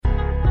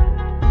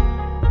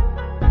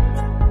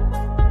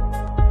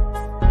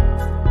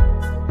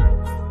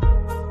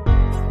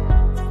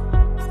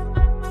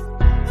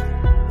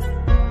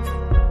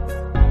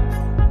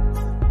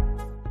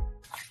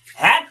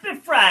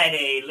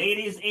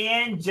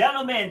and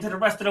gentlemen, to the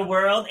rest of the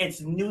world,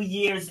 it's New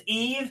Year's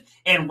Eve.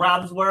 In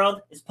Rob's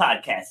world, it's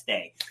podcast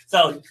day.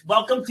 So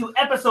welcome to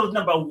episode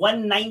number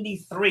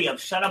 193 of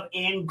Shut Up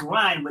and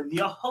Grind with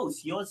your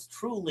host, yours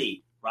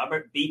truly,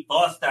 Robert B.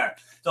 Foster.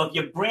 So if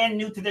you're brand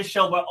new to this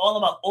show, we're all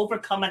about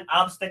overcoming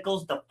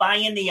obstacles,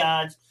 defying the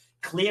odds,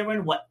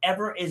 clearing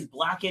whatever is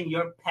blocking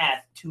your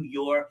path to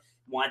your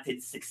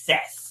wanted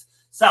success.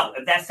 So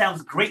if that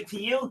sounds great to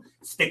you,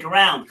 stick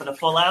around for the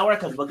full hour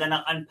because we're going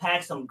to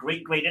unpack some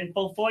great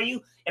info for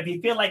you. If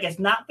you feel like it's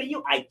not for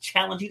you, I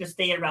challenge you to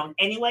stay around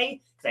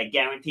anyway because I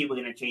guarantee we're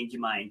going to change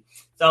your mind.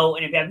 So,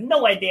 and if you have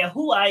no idea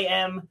who I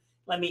am,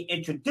 let me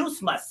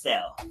introduce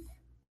myself.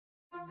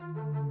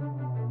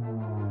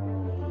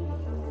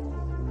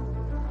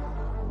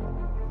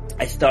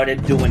 I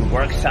started doing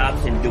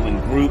workshops and doing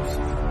groups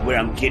where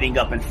I'm getting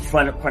up in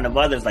front of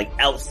others, like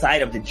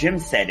outside of the gym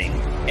setting,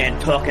 and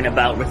talking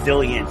about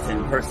resilience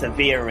and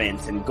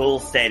perseverance and goal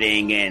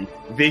setting and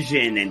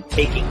vision and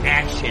taking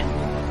action.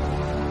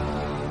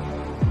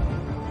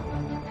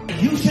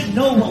 You should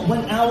know what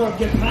 1 hour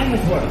of your time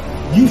is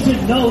worth. You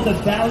should know the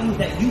value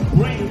that you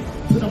bring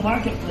to the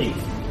marketplace.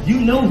 You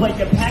know what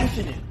your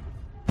passion is.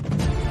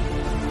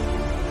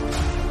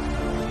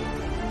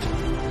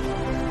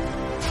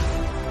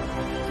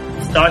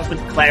 Starts with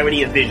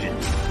clarity of vision.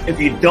 If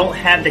you don't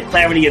have the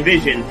clarity of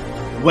vision,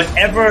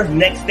 whatever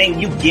next thing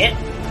you get,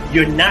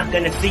 you're not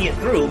going to see it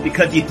through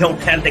because you don't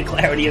have the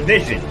clarity of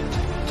vision.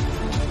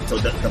 So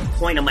the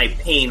point of my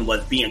pain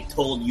was being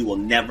told you will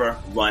never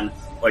run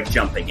or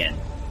jump again.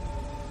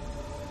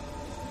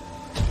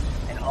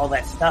 And all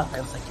that stuff, I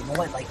was like, you know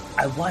what? Like,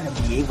 I want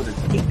to be able to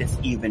take this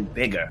even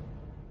bigger.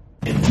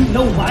 If you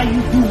know why you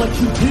do what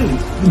you do,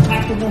 you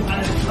have to know how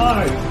to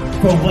charge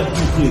for what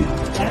you do.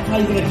 That's how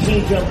you're going to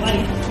change your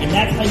life, and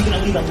that's how you're going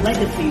to leave a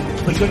legacy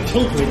for your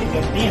children and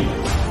your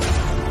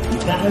family.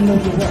 You got to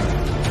know your worth.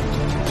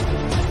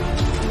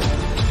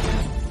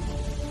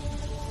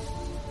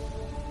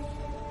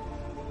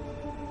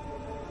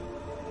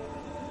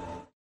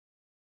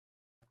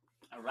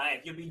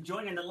 If you'll be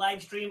joining the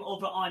live stream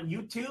over on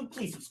YouTube,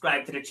 please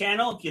subscribe to the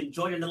channel. If you're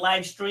joining the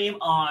live stream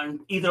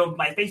on either of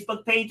my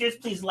Facebook pages,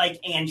 please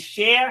like and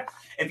share.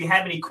 If you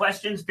have any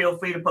questions, feel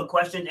free to put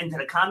questions into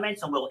the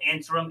comments and we'll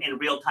answer them in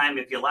real time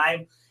if you're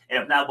live.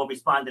 And if not, we'll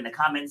respond in the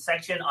comments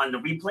section on the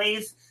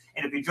replays.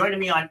 And if you're joining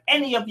me on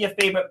any of your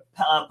favorite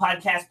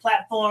podcast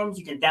platforms,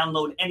 you can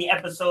download any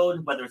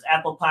episode, whether it's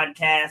Apple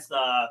Podcasts,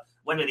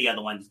 what are the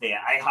other ones there?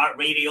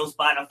 iHeartRadio,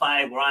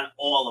 Spotify, we're on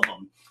all of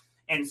them.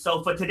 And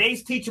so for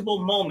today's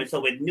teachable moment,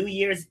 so with New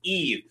Year's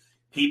Eve,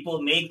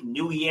 people make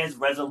New Year's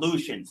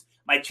resolutions.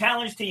 My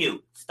challenge to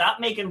you, stop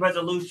making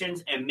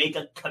resolutions and make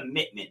a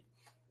commitment,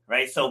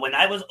 right? So when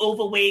I was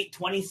overweight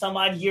 20 some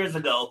odd years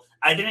ago,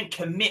 I didn't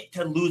commit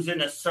to losing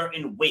a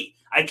certain weight.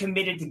 I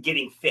committed to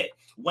getting fit.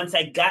 Once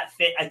I got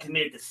fit, I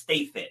committed to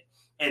stay fit.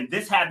 And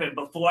this happened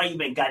before I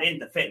even got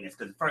into fitness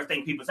because the first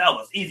thing people say, oh,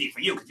 well, it's easy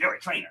for you because you're a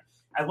trainer.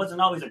 I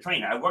wasn't always a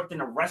trainer. I worked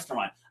in a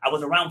restaurant. I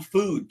was around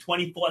food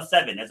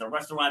 24/7 as a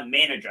restaurant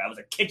manager. I was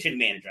a kitchen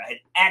manager. I had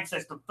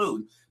access to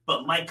food,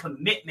 but my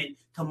commitment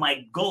to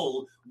my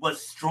goal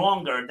was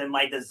stronger than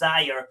my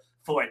desire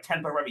for a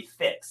temporary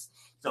fix.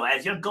 So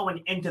as you're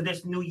going into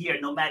this new year,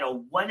 no matter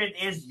what it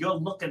is you're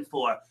looking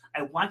for,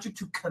 I want you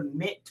to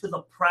commit to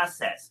the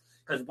process.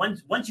 Because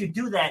once you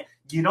do that,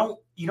 you don't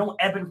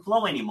ebb and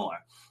flow anymore.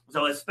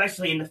 So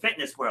especially in the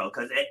fitness world,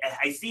 because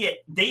I see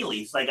it daily.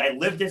 It's like I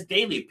live this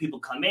daily. People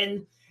come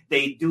in,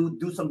 they do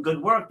some good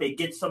work, they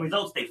get some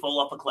results, they fall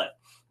off a cliff.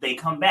 They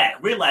come back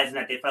realizing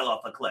that they fell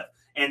off a cliff.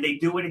 And they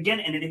do it again,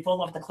 and then they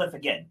fall off the cliff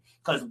again.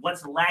 Because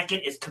what's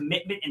lacking is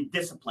commitment and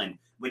discipline.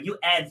 When you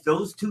add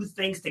those two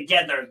things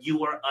together,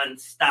 you are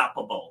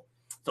unstoppable.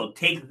 So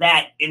take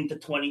that into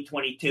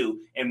 2022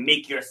 and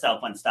make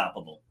yourself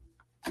unstoppable.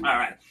 All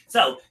right.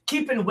 So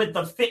keeping with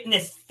the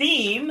fitness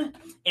theme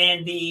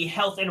and the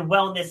health and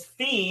wellness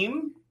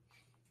theme.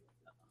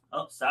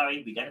 Oh,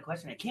 sorry. We got a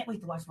question. I can't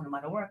wait to watch one of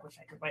mine at work. Wish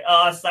I could write.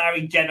 Oh,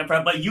 sorry,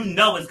 Jennifer. But you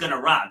know it's going to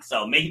rock.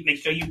 So make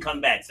sure you come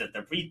back,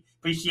 sister.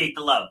 Appreciate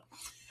the love.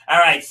 All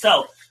right.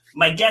 So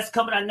my guest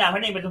coming on now, her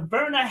name is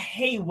Verna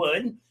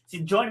Haywood.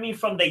 She's joining me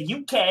from the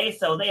UK.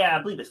 So they are,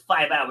 I believe it's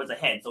 5 hours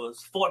ahead. So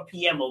it's 4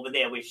 p.m. over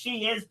there where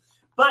she is.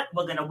 But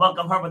we're going to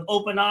welcome her with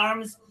open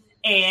arms.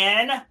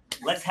 And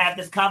let's have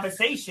this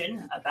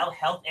conversation about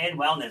health and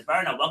wellness.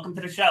 Verna, welcome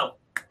to the show.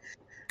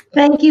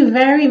 Thank you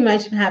very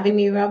much for having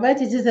me,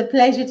 Robert. It is a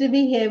pleasure to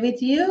be here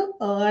with you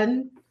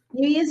on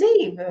New Year's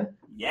Eve.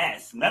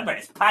 Yes, remember,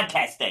 it's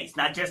podcast day. It's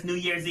not just New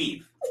Year's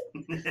Eve.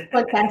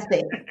 Podcast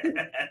day.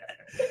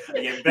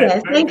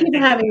 Yes, thank you for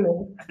having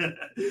me.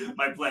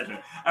 My pleasure.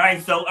 All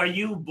right, so are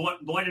you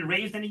born and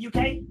raised in the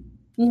UK?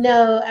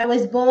 No, I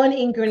was born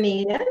in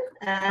Grenada,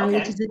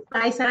 which is a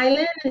Spice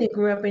Island, and I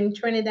grew up in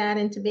Trinidad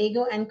and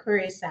Tobago and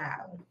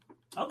Curacao.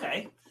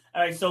 Okay.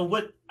 All right. So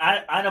what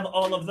out of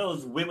all of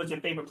those, where was your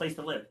favorite place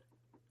to live?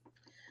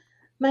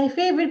 My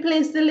favorite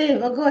place to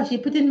live? Oh, gosh, you're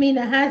putting me in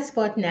a hot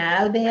spot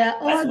now. They are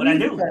all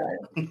beautiful.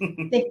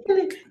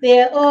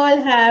 They all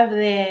have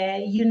their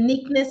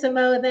uniqueness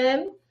about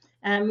them.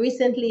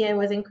 Recently, I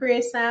was in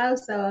Curacao,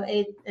 so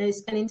it is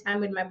spending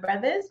time with my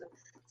brothers.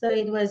 So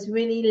it was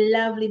really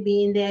lovely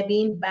being there,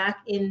 being back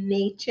in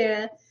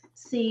nature,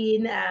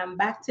 seeing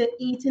back to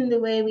eating the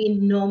way we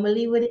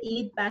normally would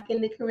eat back in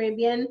the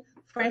Caribbean,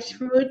 fresh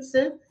fruits,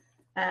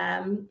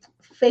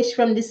 fish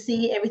from the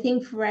sea,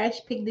 everything fresh.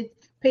 Pick the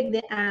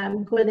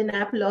golden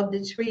apple off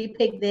the tree,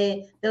 pick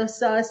the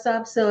sauce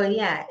up. So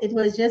yeah, it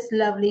was just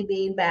lovely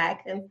being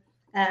back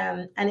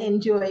and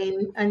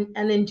enjoying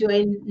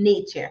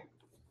nature.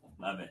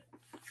 Love it.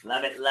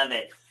 Love it. Love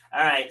it.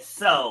 All right.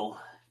 So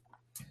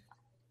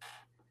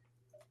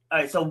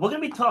we're gonna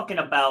be talking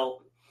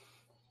about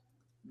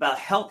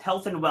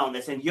health and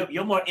wellness, and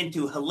you're more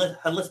into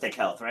holistic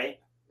health, right?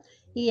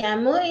 Yeah,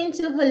 more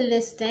into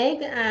holistic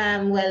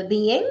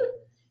well-being.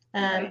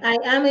 Okay.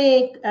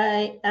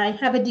 I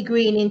have a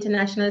degree in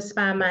international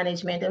spa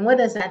management, and what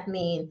does that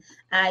mean?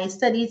 I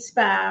studied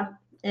spa.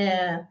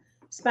 Uh,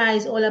 Spa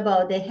is all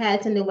about the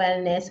health and the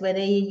wellness. Whether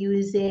you're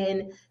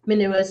using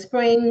mineral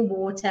spring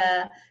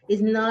water,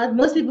 is not.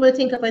 Most people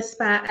think of a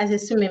spa as a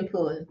swimming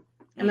pool.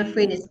 I'm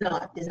afraid it's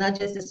not. It's not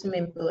just a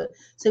swimming pool.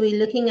 So we're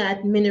looking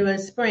at mineral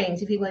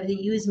springs. If you're going to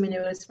use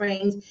mineral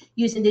springs,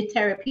 using the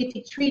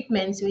therapeutic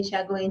treatments, which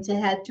are going to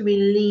help to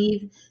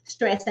relieve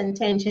stress and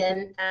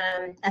tension.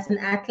 As an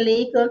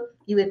athlete,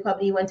 you would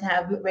probably want to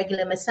have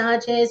regular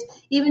massages.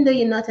 Even though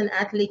you're not an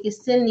athlete, you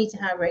still need to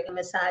have regular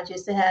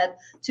massages to help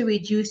to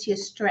reduce your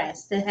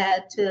stress, to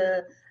help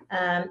to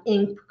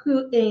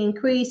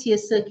increase your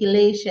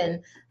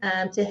circulation,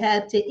 to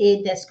help to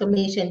aid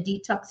desquamation,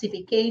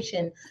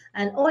 detoxification,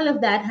 and all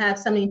of that have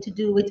something to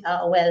do with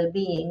our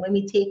well-being. When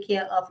we take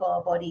care of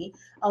our body,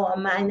 our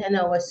mind, and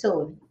our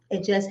soul,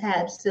 it just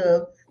helps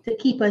to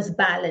keep us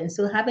balanced.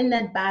 So having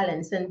that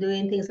balance and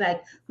doing things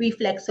like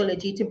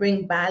reflexology to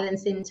bring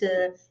balance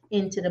into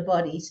the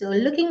body. So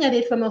looking at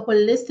it from a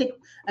holistic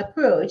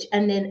approach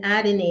and then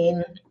adding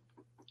in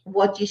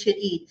what you should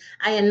eat.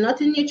 I am not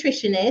a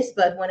nutritionist,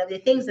 but one of the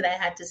things that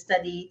I had to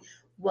study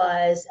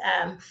was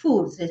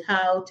foods, with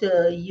how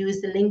to use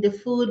the link the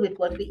food with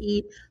what we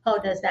eat. How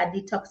does that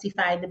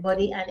detoxify the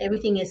body? And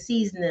everything is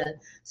seasonal.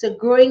 So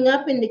growing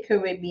up in the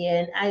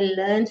Caribbean, I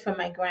learned from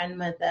my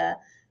grandmother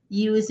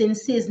using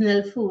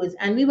seasonal foods,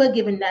 and we were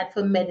given that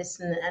for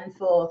medicine and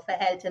for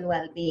health and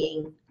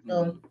well-being.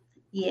 So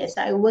yes,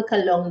 I work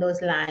along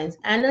those lines.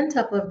 And on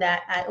top of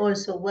that, I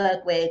also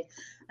work with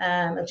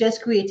I've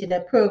just created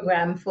a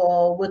program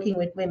for working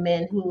with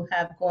women who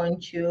have gone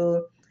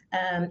through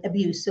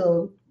abuse.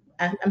 So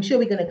I'm sure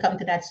we're going to come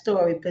to that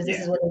story because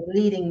this is what is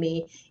leading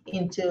me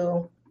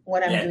into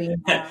what I'm doing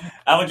now.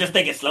 I was just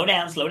thinking, slow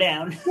down.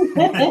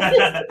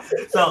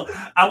 So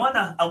I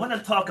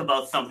wanna talk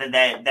about something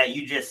that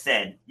you just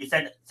said. You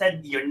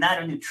said you're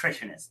not a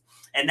nutritionist,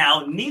 and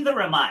now neither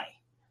am I.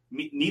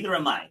 Neither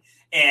am I.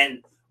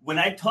 And when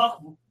I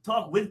talk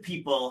with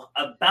people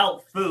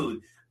about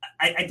food,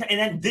 and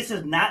then this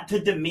is not to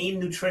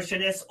demean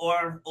nutritionists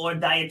or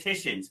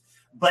dietitians,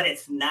 but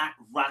it's not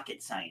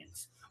rocket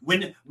science.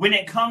 When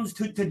it comes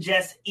to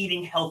just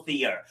eating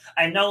healthier,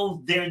 I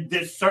know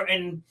there's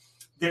certain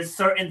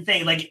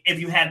things, like if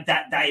you have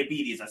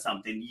diabetes or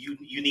something,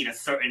 you need a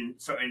certain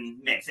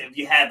mix. If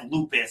you have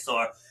lupus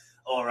or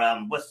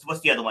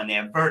what's the other one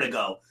there,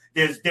 vertigo,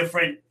 there's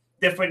different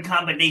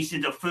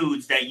combinations of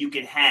foods that you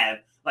can have.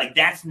 Like,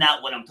 that's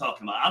not what I'm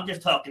talking about. I'm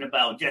just talking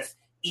about just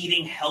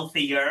eating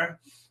healthier.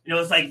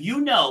 It's like,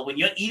 when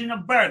you're eating a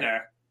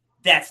burger,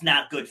 that's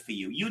not good for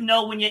you.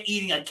 When you're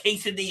eating a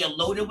quesadilla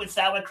loaded with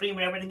sour cream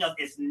and everything else,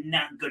 it's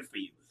not good for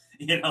you.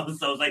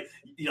 So it's like,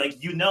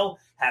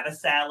 have a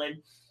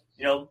salad,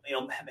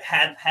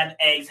 have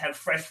eggs, have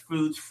fresh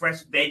fruits,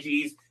 fresh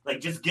veggies, like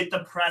just get the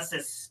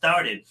process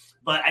started.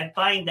 But I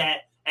find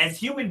that as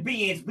human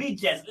beings, we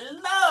just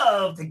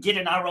love to get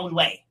in our own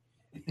way.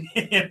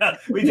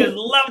 We just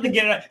love to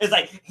get it. It's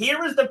like,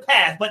 here is the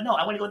path, but no,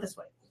 I want to go this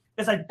way.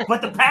 It's like,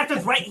 but the path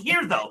is right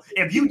here, though.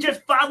 If you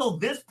just follow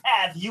this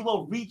path, you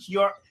will reach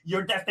your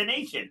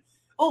destination.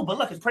 Oh, but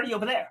look, it's pretty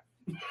over there.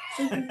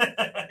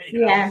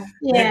 Yeah.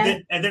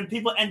 And then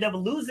people end up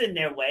losing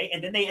their way,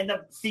 and then they end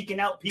up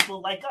seeking out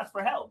people like us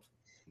for help.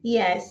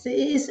 Yes,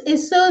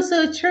 it's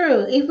so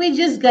true. If we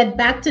just get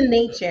back to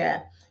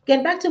nature,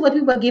 get back to what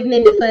we were given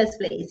in the first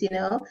place,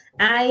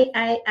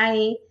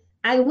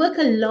 I work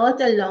a lot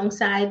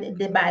alongside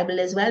the Bible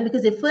as well,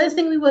 because the first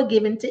thing we were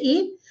given to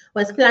eat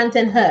was plants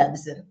and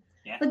herbs.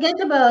 Yeah. Forget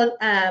about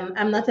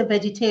I'm not a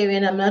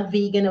vegetarian, I'm not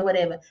vegan or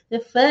whatever. The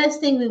first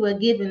thing we were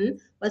given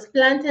was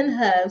plant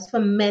and herbs for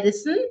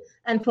medicine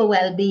and for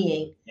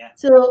well-being. Yeah.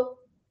 So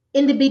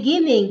in the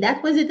beginning,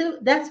 that's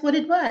what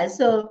it was.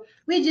 So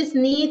we just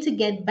need to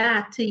get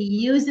back to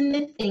using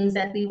the things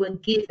that we were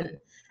given.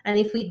 And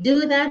if we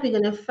do that, we're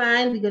going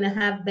to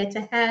have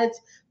better health.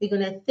 We're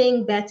going to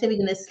think better. We're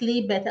going to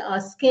sleep better.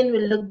 Our skin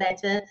will look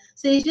better.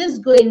 So it's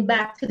just going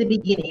back to the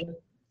beginning.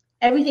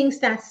 Everything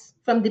starts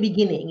from the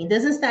beginning. It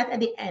doesn't start at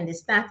the end. It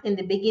starts in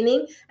the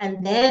beginning,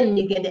 and then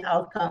you get the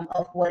outcome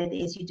of what it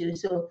is you do.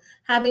 So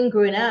having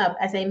grown up,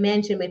 as I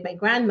mentioned, with my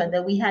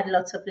grandmother, we had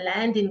lots of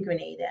land in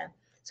Grenada.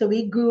 So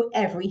we grew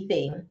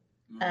everything.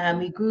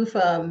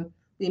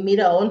 We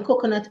made our own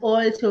coconut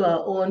oil to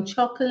our own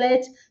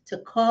chocolate to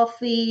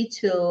coffee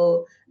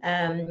to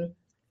um,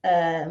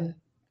 um,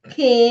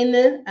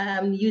 cane,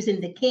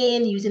 using the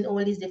cane, using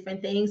all these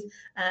different things,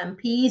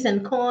 peas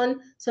and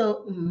corn.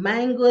 So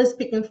mangoes,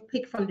 pick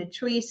from the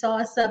tree,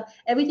 sauce up.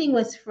 Everything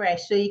was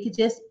fresh, so you could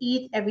just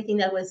eat everything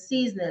that was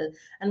seasonal.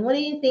 And one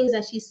of the things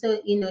that she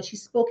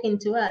spoke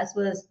into us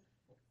was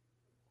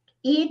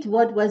eat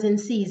what was in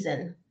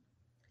season.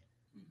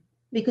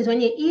 Because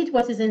when you eat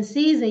what is in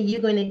season,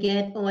 you're going to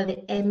get all the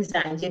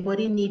enzymes. Your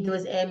body needs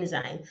those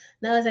enzymes.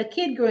 Now, as a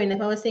kid growing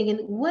up, I was thinking,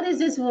 what is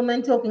this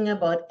woman talking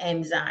about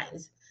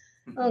enzymes?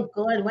 Oh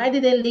God, why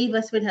did they leave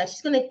us with her?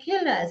 She's going to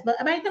kill us. But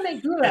by the time I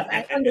grew up,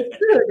 I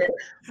understood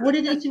what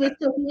it is she was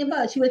talking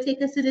about. She would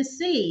take us to the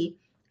sea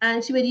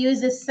and she would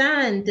use the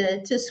sand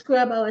to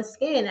scrub our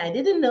skin. I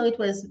didn't know it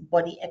was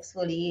body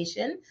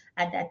exfoliation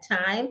at that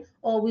time.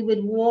 Or we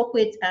would walk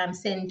with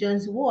St.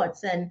 John's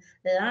worts and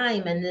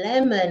lime and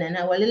lemon and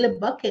our little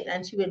bucket,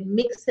 and she would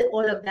mix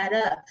all of that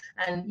up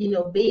and,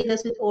 bathe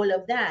us with all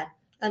of that.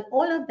 And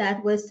all of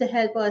that was to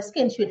help our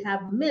skin. She would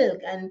have milk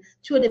and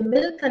throw the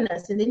milk on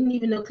us. And didn't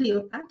even know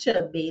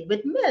Cleopatra bathed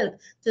with milk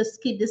to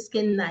keep the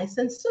skin nice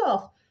and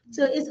soft.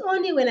 So it's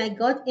only when I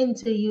got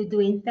into you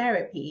doing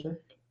therapy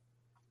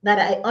that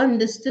I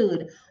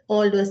understood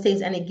all those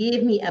things, and it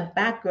gave me a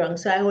background.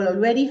 So I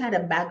already had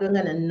a background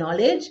and a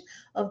knowledge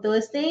of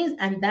those things.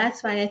 And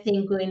that's why I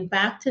think going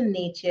back to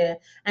nature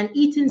and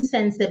eating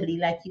sensibly,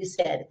 like you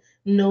said,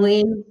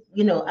 knowing,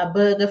 a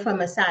burger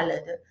from a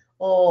salad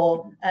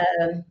or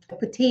a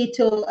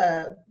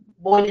potato,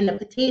 boiling a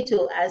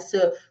potato as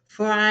to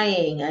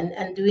frying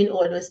and doing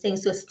all those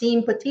things. So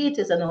steamed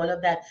potatoes and all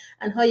of that,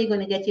 and how you're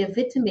going to get your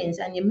vitamins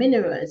and your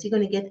minerals. You're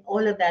going to get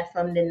all of that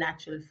from the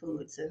natural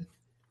foods.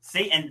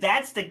 See, and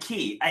that's the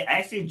key. I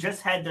actually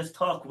just had this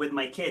talk with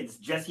my kids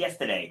just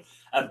yesterday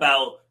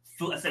about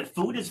food. I said,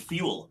 food is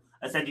fuel.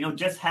 I said,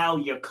 just how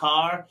your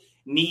car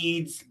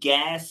needs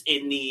gas,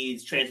 it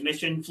needs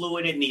transmission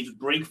fluid, it needs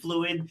brake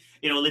fluid,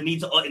 it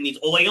needs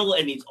oil,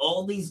 it needs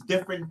all these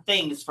different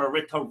things for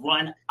it to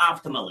run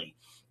optimally.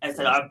 I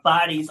said, our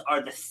bodies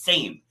are the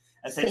same.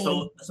 I said,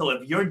 so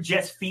if you're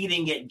just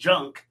feeding it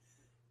junk,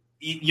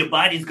 your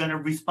body's going to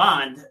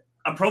respond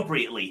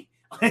appropriately.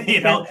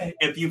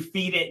 If you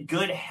feed it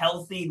good,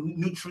 healthy,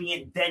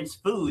 nutrient-dense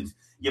foods,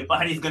 your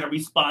body's going to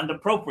respond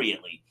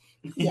appropriately.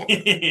 Yeah.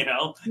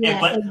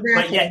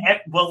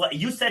 Well,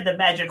 you said the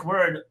magic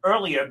word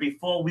earlier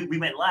before we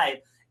went live.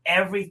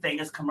 Everything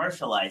is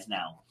commercialized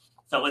now.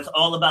 So it's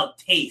all about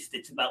taste.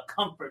 It's about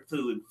comfort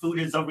food. Food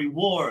is a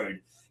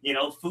reward.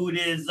 Food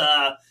is,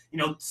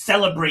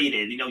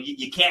 celebrated.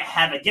 You can't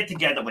have a get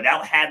together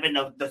without having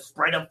the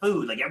spread of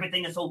food. Like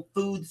everything is so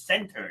food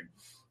centered.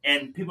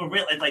 And people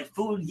realize, like,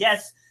 food,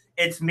 yes,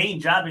 its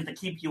main job is to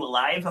keep you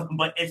alive,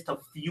 but it's to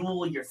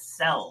fuel your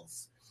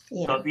cells.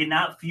 Yeah. So if you're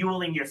not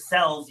fueling your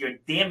cells, you're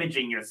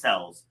damaging your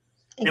cells.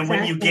 Exactly. Then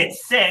when you get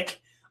sick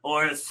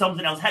or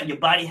something else happens, your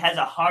body has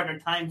a harder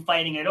time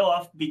fighting it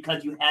off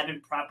because you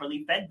haven't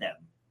properly fed them.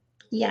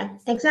 Yeah,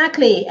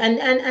 exactly.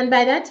 And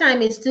by that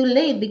time, it's too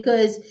late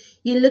because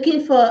you're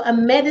looking for a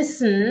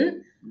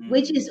medicine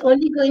which is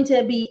only going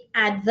to be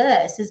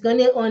adverse. It's going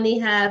to only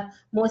have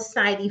more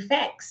side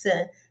effects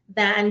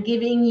than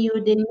giving you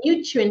the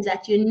nutrients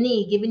that you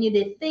need, giving you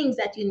the things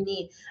that you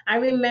need. I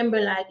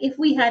remember, like, if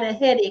we had a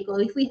headache or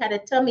if we had a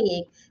tummy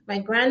ache, my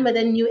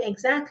grandmother knew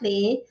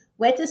exactly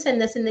where to send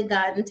us in the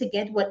garden to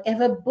get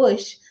whatever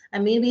bush. I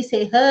mean, we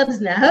say herbs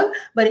now,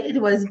 but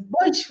it was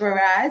bush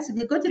for us.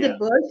 We go to the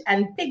bush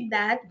and pick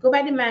that, go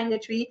by the mango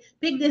tree,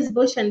 pick this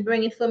bush and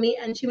bring it for me,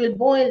 and she will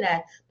boil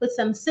that, put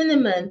some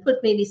cinnamon,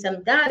 put maybe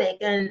some garlic,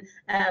 and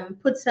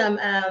put some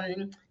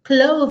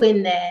clove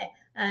in there.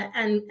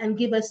 And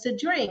give us to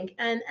drink.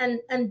 And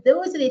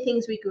those are the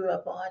things we grew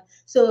up on.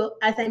 So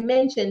as I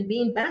mentioned,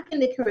 being back in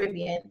the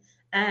Caribbean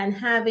and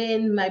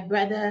having my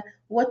brother,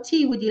 what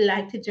tea would you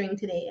like to drink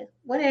today?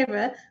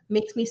 Whatever,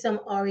 mix me some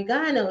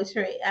oregano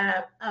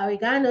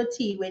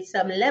tea with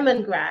some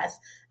lemongrass.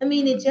 I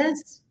mean, it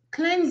just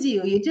cleanse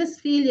you. You just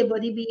feel your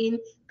body being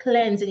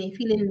cleansed and you're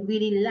feeling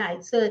really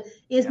light. So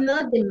it's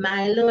not the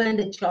Milo and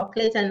the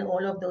chocolate and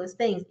all of those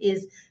things.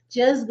 It's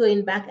just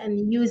going back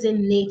and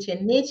using nature.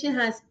 Nature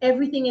has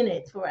everything in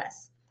it for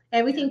us.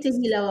 Everything to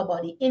heal our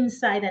body,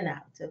 inside and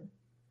out.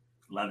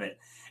 Love it.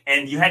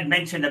 And you had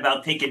mentioned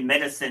about taking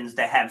medicines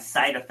that have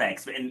side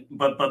effects,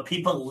 but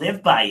people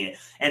live by it.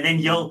 And then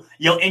you'll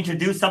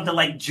introduce something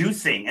like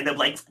juicing, and they're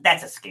like,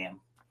 "That's a scam."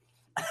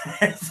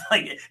 It's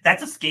like,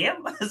 that's a scam.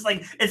 It's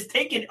like, it's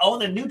taking all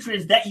the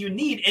nutrients that you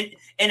need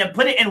and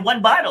put it in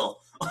one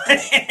bottle.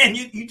 And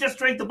you just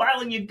drink the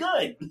bottle and you're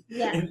good.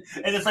 Yeah. And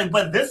it's like,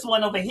 but this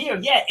one over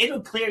here,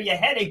 it'll clear your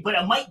headache, but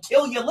it might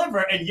kill your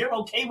liver, and you're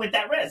okay with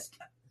that risk.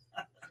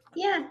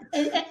 Yeah,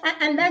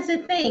 and that's the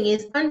thing,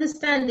 is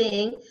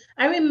understanding.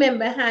 I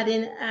remember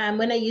having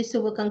when I used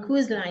to work on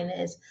cruise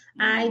liners,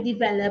 I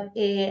developed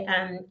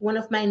one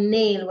of my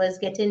nail was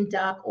getting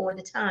dark all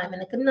the time,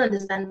 and I couldn't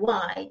understand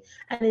why.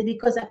 And it's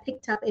because I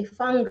picked up a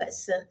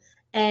fungus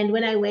And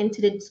when I went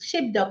to the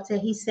ship doctor,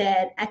 he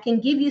said, I can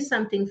give you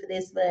something for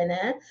this,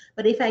 Verna,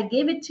 but if I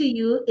give it to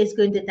you, it's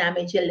going to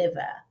damage your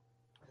liver.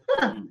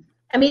 Huh.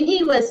 I mean,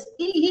 he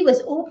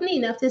was open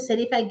enough to say,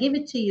 if I give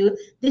it to you,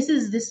 this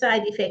is the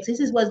side effects. This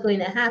is what's going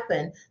to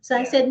happen. So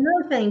I said, no,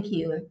 thank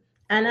you.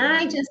 And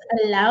I just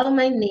allow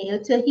my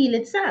nail to heal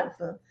itself.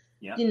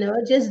 Yeah.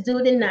 Just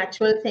do the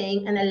natural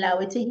thing and allow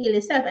it to heal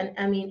itself. And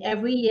I mean,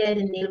 every year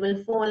the nail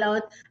will fall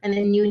out and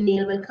a new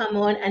nail will come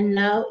on. And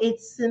now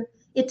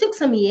it took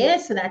some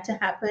years for that to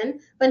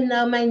happen, but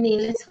now my nail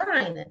is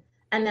fine.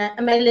 And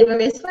my liver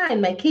is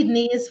fine. My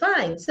kidney is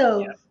fine.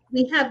 So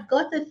we have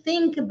got to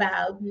think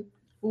about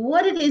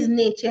what it is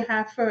nature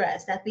has for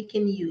us that we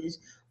can use,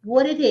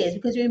 what it is.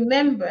 Because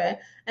remember,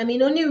 I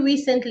mean, only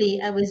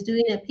recently I was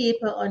doing a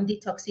paper on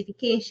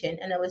detoxification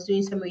and I was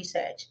doing some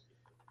research.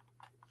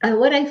 And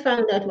what I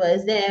found out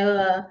was there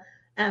were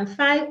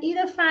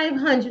either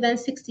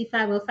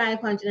 565 or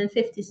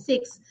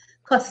 556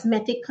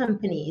 cosmetic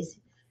companies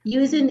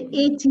using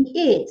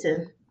 88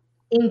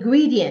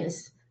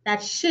 ingredients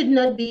that should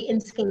not be in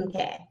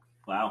skincare.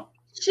 Wow.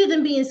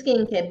 Shouldn't be in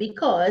skincare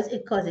because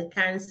it causes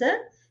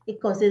cancer, it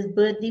causes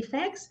birth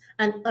defects,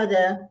 and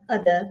other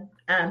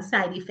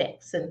side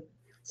effects. And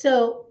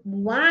so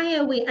why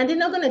are we? And they're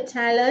not going to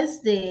tell us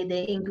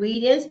the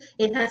ingredients.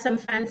 It has some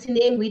fancy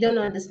name. We don't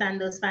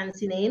understand those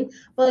fancy names.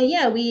 But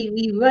yeah,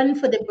 we run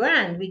for the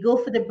brand. We go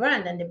for the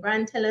brand, and the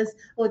brand tell us,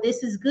 oh,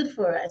 this is good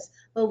for us.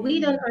 But we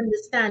don't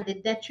understand the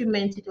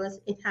detriment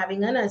it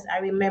having on us. I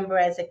remember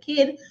as a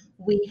kid,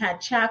 we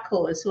had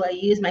charcoal. So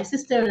my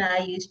sister and I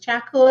used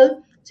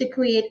charcoal to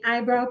create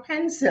eyebrow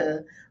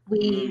pencil.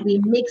 We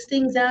mixed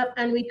things up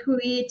and we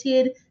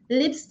created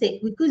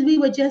lipstick because we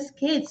were just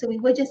kids. So we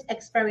were just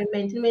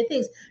experimenting with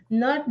things,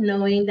 not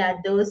knowing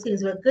that those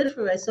things were good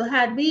for us. So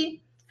had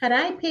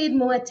I paid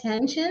more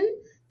attention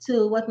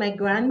to what my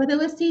grandmother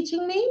was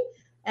teaching me,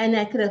 and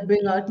I could have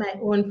bring out my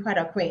own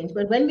product range.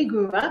 But when we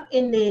grew up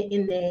in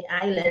the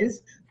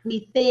islands,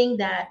 we think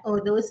that, oh,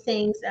 those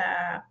things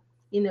are,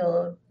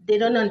 they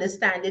don't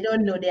understand. They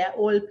don't know. They're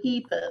old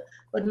people.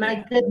 But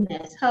my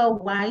goodness, how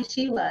wise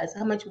she was,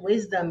 how much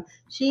wisdom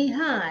she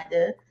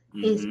had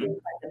is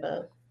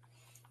incredible.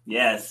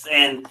 Yes,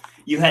 and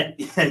you had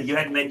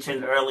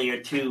mentioned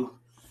earlier too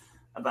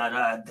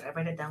about did I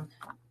write it down?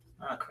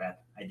 Oh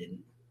crap, I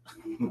didn't.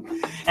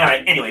 All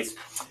right. Anyways,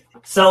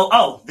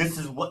 so this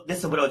is what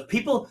it was.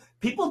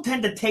 People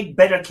tend to take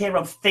better care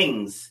of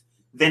things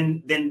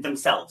than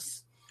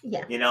themselves.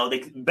 Yeah.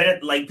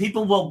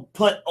 People will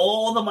put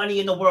all the money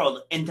in the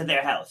world into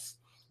their house.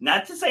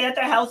 Not to say that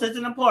their house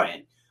isn't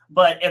important,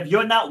 but if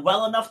you're not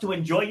well enough to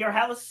enjoy your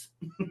house,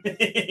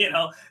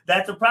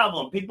 that's a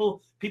problem.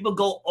 People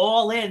go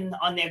all in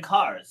on their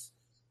cars.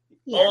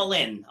 Yeah. All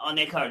in on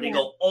their car. They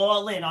go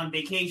all in on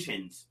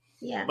vacations.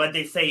 Yeah. But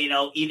they say,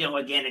 eating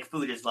organic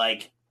food is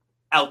like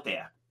out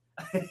there.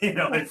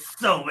 It's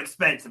so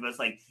expensive. It's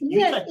like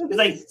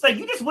it's like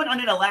you just went on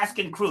an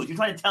Alaskan cruise. You're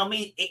trying to tell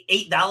me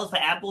 $8 for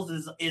apples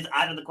is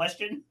out of the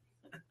question?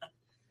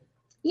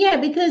 Yeah,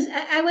 because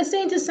I was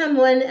saying to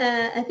someone,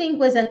 I think it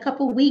was a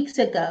couple weeks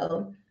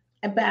ago,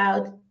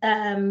 about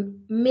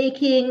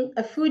making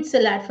a fruit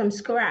salad from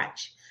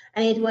scratch.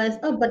 And it was,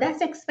 but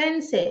that's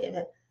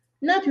expensive.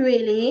 Not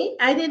really.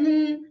 I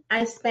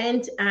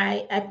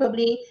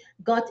probably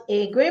got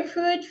a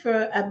grapefruit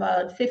for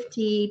about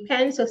 50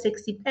 pence or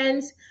 60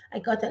 pence. I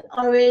got an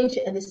orange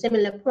at a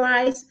similar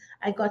price.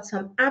 I got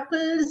some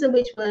apples,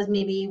 which was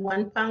maybe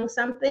 £1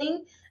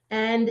 something.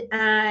 And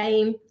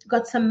I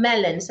got some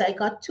melons. So I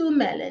got 2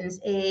 melons,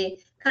 a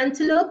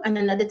cantaloupe and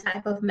another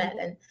type of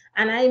melon.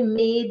 And I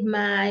made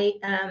my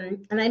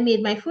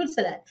fruit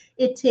salad.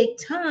 It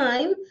takes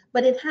time,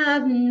 but it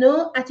have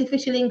no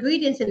artificial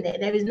ingredients in there.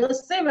 There is no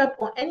syrup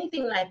or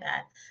anything like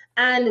that.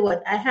 And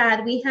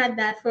we had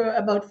that for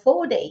about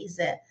 4 days.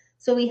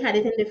 So we had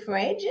it in the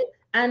fridge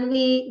and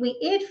we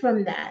ate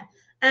from that.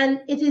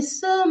 And it is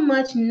so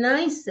much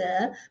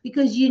nicer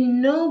because you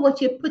know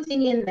what you're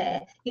putting in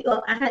there. You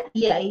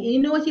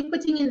know what you're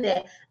putting in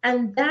there.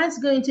 And that's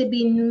going to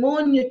be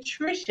more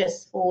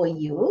nutritious for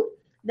you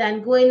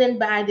than going and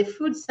buy the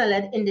fruit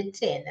salad in the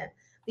tin.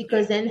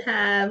 Because then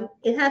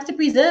it has to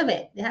preserve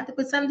it. They have to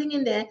put something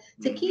in there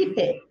to keep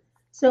it.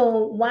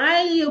 So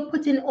while you're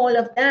putting all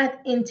of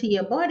that into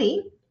your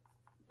body,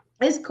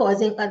 is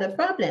causing other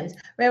problems.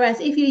 Whereas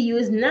if you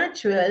use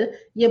natural,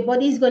 your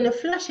body is going to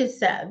flush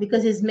itself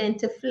because it's meant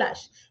to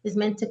flush. It's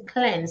meant to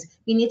cleanse.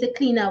 We need to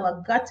clean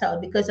our gut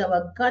out because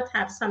our gut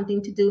has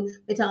something to do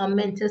with our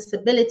mental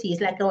stability.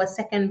 It's like our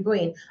second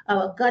brain.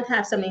 Our gut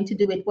has something to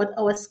do with what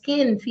our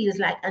skin feels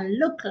like and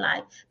look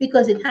like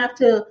because it have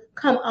to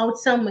come out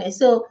somewhere.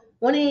 So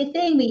one of the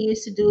things we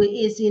used to do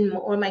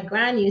or my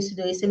gran used to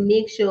do is to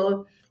make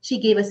sure she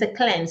gave us a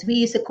cleanse. We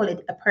used to call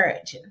it a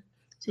purge.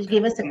 So she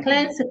gave us a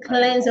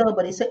cleanse our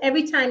body. So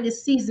every time the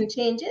season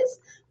changes,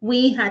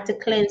 we had to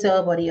cleanse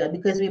our body out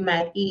because we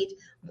might eat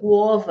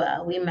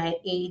guava, we might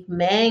eat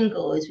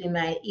mangoes, we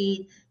might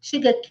eat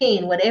sugar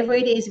cane, whatever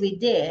it is we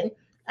did.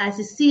 As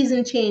the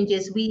season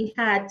changes, we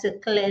had to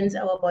cleanse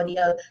our body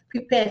out,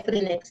 prepare for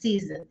the next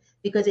season.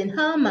 because in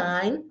her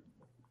mind,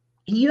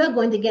 you are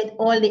going to get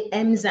all the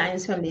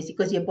enzymes from this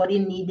because your body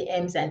need the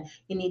enzyme.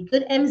 You need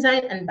good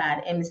enzyme and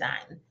bad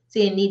enzyme. So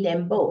you need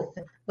them both,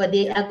 but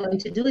they are going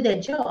to do their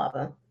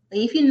job.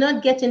 If you're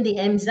not getting the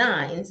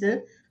enzymes,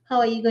 how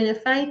are you going to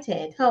fight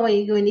it? How are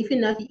you going, if you're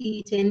not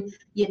eating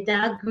your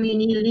dark,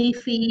 greeny,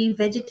 leafy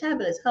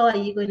vegetables, how are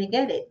you going to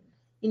get it?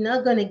 You're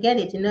not going to get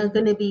it. You're not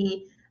going to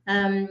be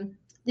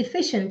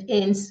deficient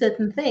in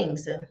certain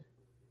things.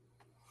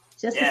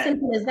 Just as Yeah,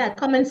 simple as that,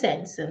 common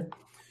sense.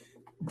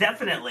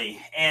 definitely.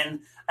 And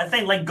I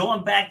think, like,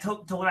 going back to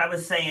what I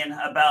was saying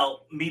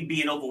about me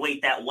being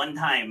overweight that one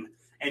time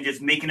and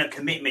just making a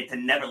commitment to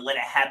never let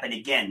it happen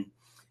again.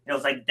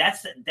 It's like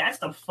that's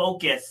the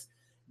focus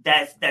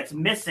that's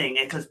missing,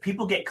 and because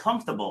people get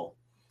comfortable,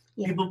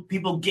 Yeah.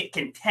 people get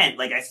content.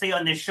 Like I say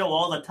on this show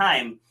all the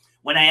time,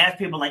 when I ask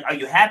people, like, "Are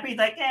you happy?"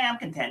 Like, "Yeah, I'm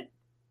content."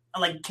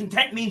 I'm like,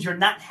 content means you're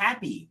not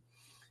happy.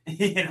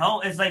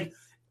 It's like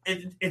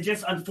it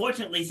just,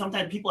 unfortunately,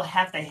 sometimes people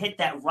have to hit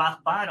that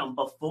rock bottom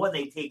before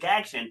they take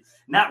action,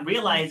 not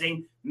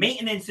realizing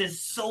maintenance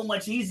is so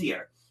much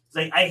easier. It's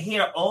like I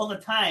hear all the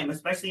time,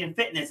 especially in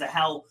fitness, of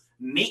how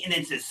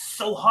maintenance is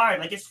so hard.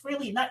 Like, it's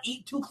really not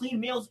eat 2 clean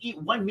meals,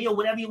 eat one meal,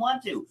 whatever you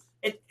want to.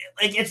 Like,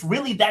 it's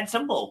really that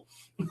simple.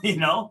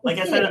 Like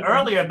I said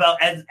earlier, about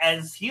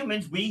as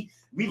humans, we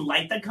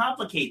like to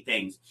complicate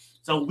things.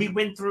 So we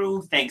went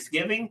through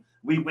Thanksgiving,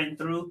 we went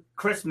through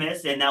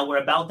Christmas, and now we're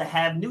about to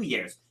have New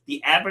Year's.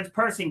 The average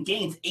person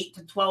gains 8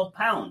 to 12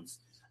 pounds.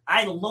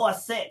 I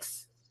lost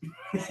 6.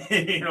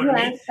 You know what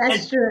I mean?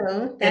 That's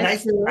true. And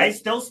That's true. I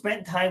still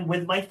spent time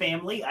with my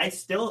family. I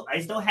still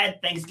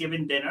had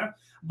Thanksgiving dinner,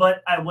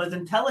 but I was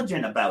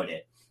intelligent about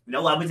it. I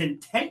was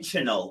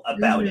intentional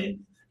about it,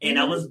 and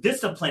I was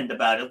disciplined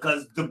about it,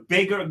 because the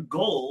bigger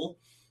goal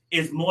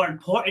is more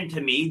important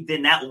to me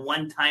than that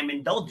one-time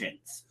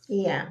indulgence.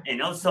 Yeah.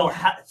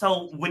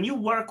 So when you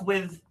work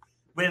with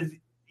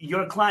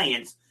your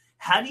clients,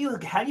 how do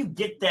you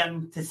get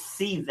them to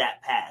see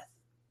that path?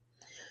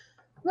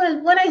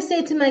 Well, what I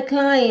say to my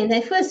client,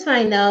 I first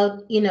find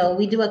out,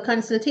 we do a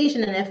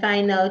consultation and I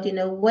find out,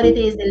 what it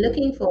is they're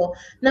looking for.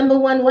 Number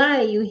one,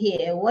 why are you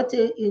here?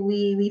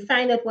 We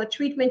find out what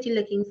treatment you're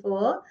looking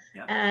for,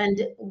 Yeah.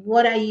 and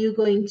what do you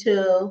want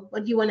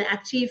to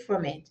achieve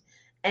from it.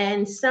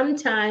 And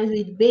sometimes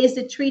we base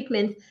the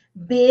treatment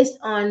based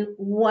on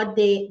what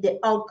the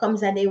outcomes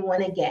that they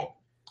want to get.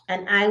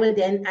 And I will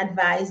then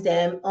advise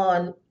them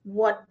on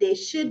what they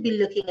should be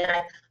looking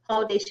at,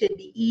 how they should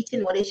be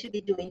eating, what they should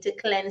be doing to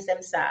cleanse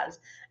themselves.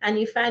 And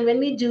you find when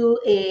we do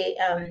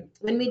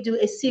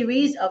a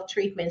series of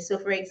treatments. So,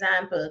 for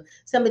example,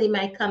 somebody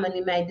might come and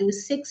we might do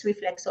 6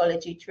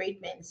 reflexology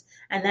treatments,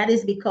 and that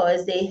is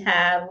because they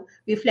have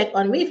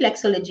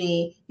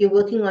reflexology. You're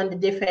working on the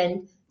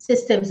different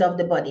systems of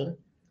the body.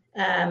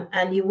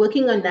 And you're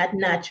working on that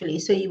naturally.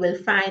 So you will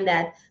find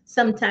that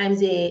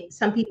sometimes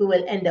some people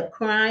will end up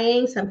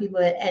crying, some people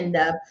will end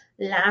up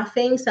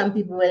laughing, some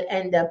people will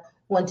end up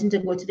wanting to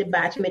go to the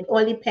bathroom. It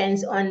all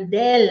depends on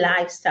their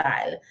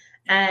lifestyle.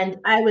 And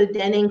I will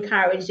then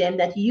encourage them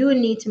that you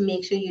need to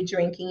make sure you're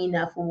drinking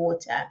enough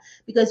water,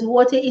 because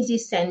water is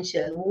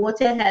essential.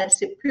 Water helps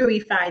to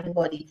purify the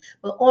body,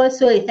 but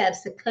also it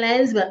helps to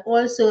cleanse, but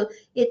also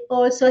it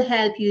also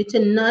helps you to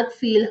not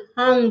feel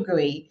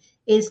hungry.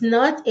 It's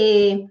not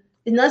something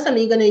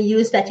you're going to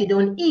use that you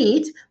don't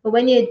eat, but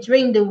when you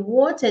drink the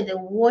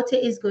water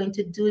is going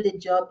to do the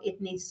job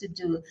it needs to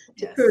do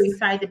to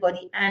purify the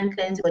body and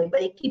cleanse the body,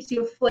 but it keeps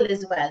you full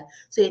as well.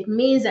 So it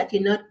means that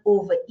you're not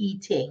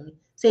overeating.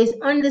 So it's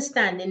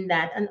understanding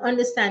that and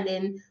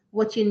understanding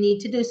what you need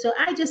to do. So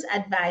I just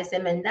advise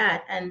them in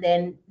that, and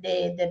then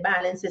the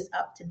balance is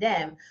up to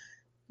them.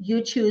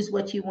 You choose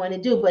what you want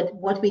to do, but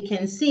what we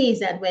can see is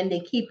that when they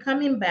keep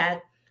coming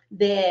back,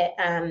 the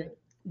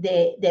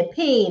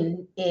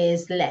pain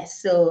is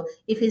less. So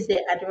if it's the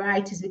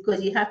arthritis,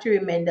 because you have to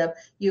remember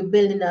you're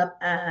building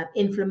up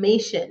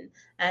inflammation,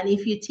 and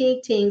if you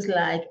take things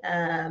like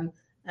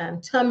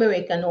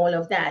turmeric and all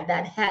of that,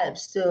 that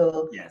helps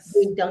to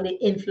bring down the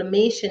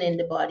inflammation in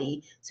the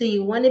body. So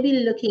you want to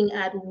be looking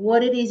at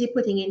what it is you're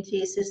putting into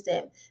your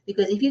system,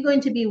 because if you're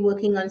going to be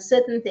working on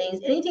certain things,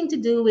 anything to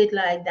do with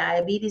like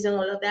diabetes and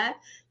all of that,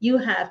 you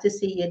have to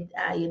see your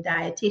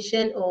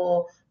dietitian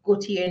or go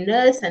to your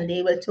nurse, and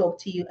they will talk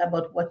to you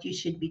about what you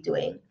should be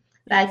doing.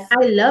 Like,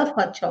 I love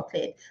hot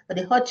chocolate, but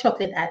the hot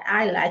chocolate that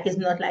I like is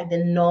not like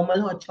the normal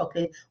hot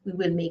chocolate we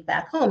will make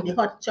back home. The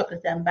hot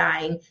chocolate I'm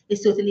buying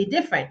is totally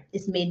different.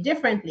 It's made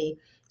differently.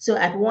 So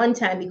at one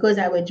time, because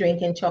I was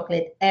drinking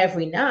chocolate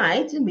every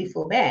night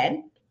before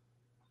bed,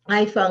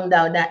 I found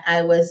out that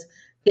I was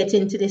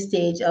getting to the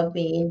stage of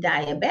being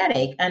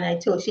diabetic. And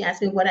she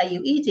asked me, what are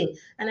you eating?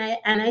 And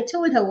I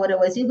told her what I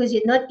was eating, because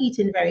you're not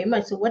eating very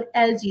much. So what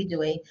else are you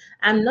doing?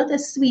 I'm not a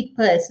sweet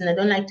person. I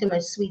don't like too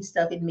much sweet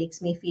stuff. It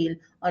makes me feel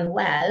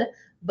unwell.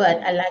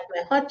 but I like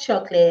my hot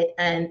chocolate,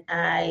 and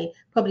I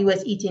probably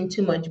was eating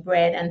too much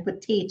bread and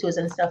potatoes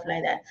and stuff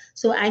like that.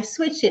 So I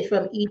switched it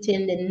from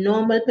eating the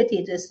normal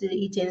potatoes to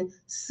eating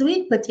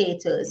sweet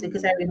potatoes,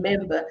 because I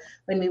remember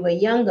when we were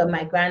younger,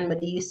 my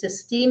grandmother used to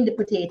steam the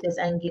potatoes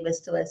and give us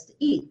to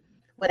eat.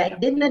 What I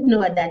did not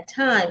know at that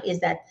time is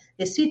that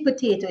the sweet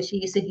potato she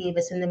used to give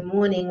us in the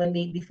morning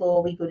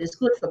before we go to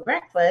school for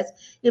breakfast,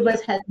 it was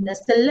helping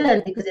us to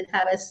learn, because it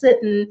had a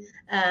certain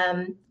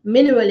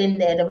mineral in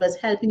there that was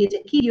helping you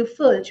to keep you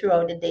full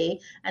throughout the day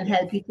and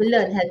help you to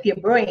learn, help your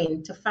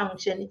brain to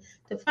function.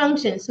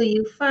 So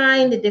you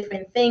find the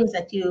different things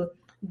that you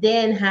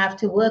then have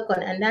to work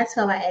on, and that's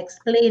how I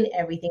explain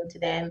everything to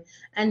them.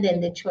 And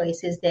then the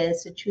choice is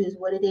theirs to choose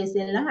what it is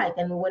they like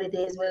and what it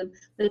is will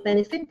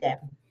benefit them.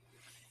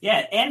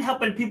 Yeah, and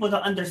helping people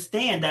to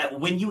understand that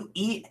when you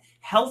eat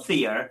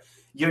healthier,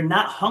 you're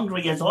not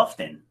hungry as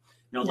often.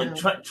 Like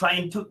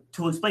trying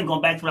to explain, going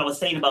back to what I was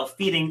saying about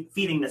feeding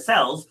the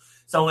cells.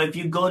 So if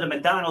you go to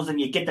McDonald's and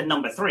you get the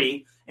number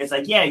 3, it's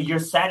like, yeah, you're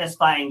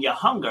satisfying your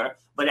hunger,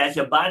 but as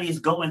your body is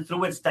going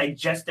through its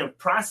digestive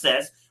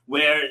process,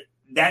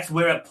 that's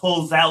where it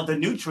pulls out the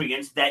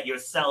nutrients that your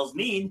cells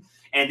need,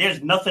 and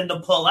there's nothing to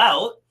pull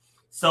out.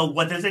 So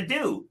what does it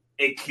do?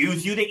 It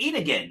cues you to eat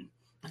again.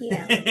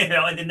 Yeah.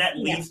 And then that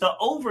leads to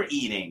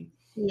overeating.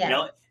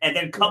 And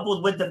then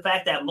coupled with the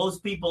fact that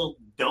most people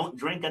don't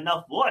drink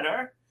enough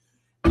water.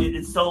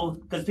 So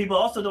because people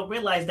also don't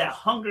realize that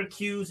hunger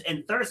cues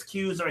and thirst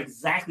cues are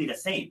exactly the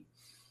same.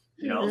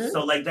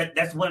 So like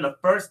that's one of the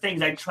first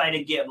things I try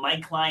to get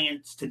my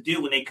clients to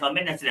do when they come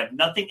in. I said, if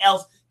nothing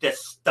else,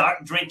 just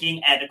start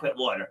drinking adequate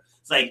water.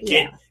 It's like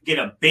get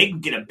a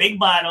big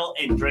bottle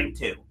and drink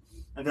 2.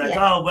 And they're like,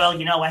 oh,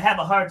 well, I have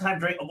a hard time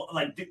drinking.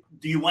 Like,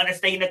 do you want to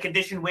stay in a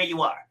condition where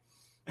you are?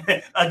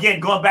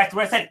 Again, going back to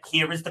what I said,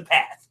 here is the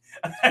path.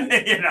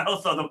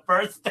 So the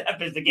first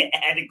step is to get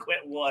adequate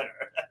water.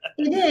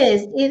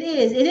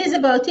 It is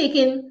about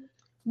taking,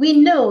 we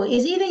know,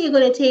 it's either you're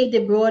going to take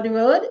the broad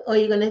road or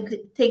you're going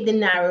to take the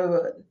narrow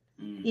road.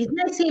 It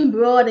might seem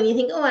broad and you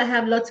think, oh, I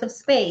have lots of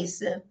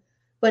space.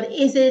 But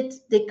is it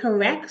the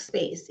correct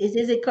space? Is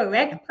this the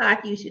correct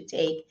path you should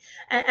take?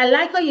 And I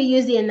like how you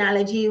use the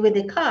analogy with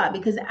the car,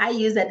 because I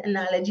use that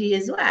analogy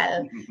as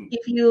well.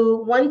 If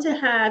you want to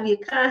have your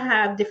car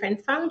have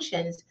different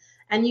functions,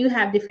 and you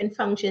have different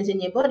functions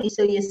in your body,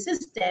 so your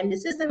system, the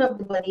system of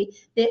the body,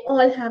 they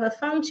all have a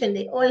function.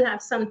 They all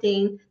have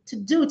something to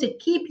do to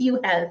keep you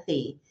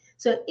healthy.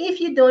 So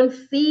if you don't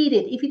feed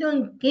it, if you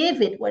don't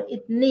give it what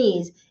it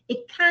needs,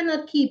 it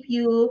cannot keep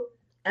you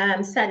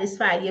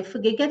satisfied. You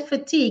get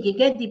fatigued, you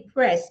get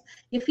depressed,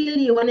 you feel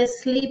you want to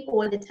sleep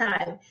all the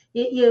time,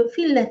 you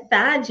feel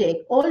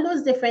lethargic. All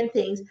those different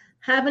things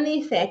have an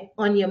effect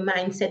on your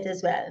mindset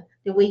as well.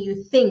 The way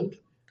you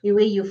think, the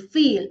way you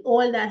feel,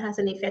 all that has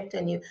an effect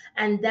on you,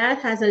 and that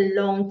has a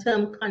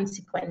long-term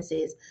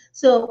consequences.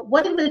 So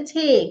what it will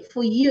take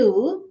for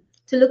you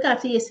to look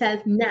after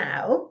yourself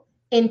now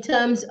in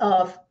terms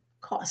of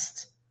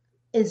cost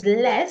is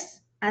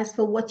less as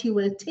for what you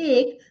will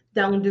take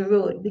down the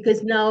road,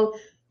 because now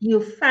you're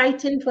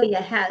fighting for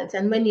your health.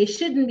 And when you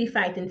shouldn't be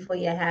fighting for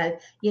your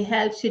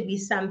health should be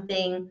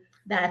something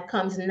that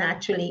comes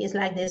naturally. It's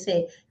like they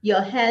say,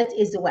 your health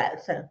is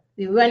wealth.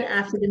 We run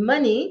after the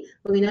money,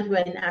 but we're not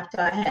running after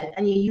our health.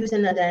 And you use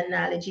another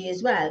analogy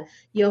as well.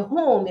 Your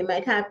home, you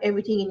might have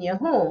everything in your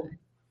home.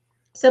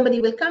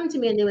 Somebody will come to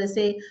me and they will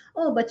say,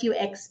 oh, but you're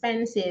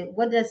expensive.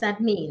 What does that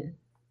mean?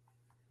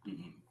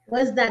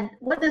 What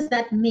does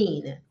that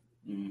mean?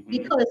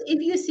 Because if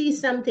you see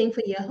something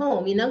for your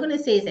home, you're not going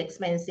to say it's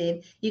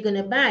expensive. You're going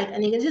to buy it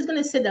and you're just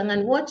going to sit down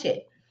and watch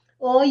it.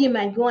 Or you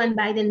might go and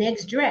buy the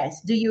next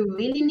dress. Do you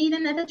really need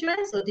another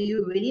dress, or do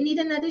you really need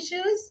another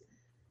shoes?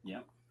 Yeah.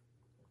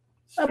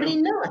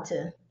 Probably not.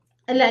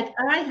 And like,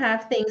 I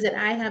have things that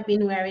I have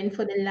been wearing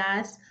for the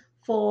last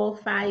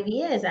 4-5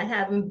 years. I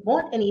haven't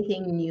bought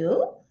anything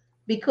new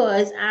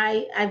because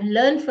I've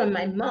learned from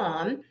my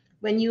mom,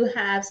 when you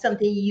have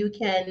something, you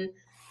can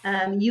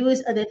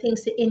use other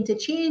things to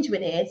interchange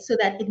with it, so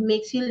that it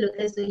makes you look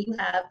as though you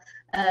have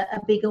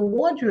a bigger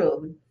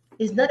wardrobe.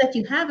 It's not that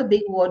you have a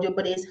big wardrobe,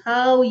 but it's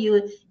how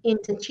you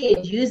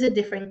interchange, use the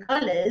different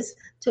colors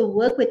to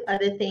work with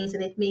other things,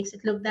 and it makes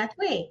it look that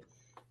way.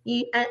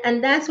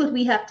 And that's what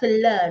we have to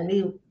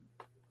learn.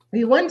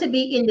 We want to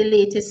be in the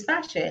latest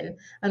fashion.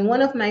 And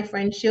one of my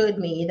friends showed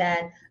me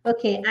that,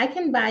 okay, I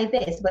can buy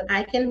this, but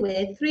I can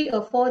wear 3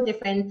 or 4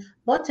 different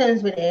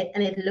buttons with it,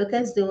 and it look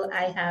as though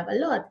I have a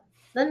lot.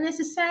 Not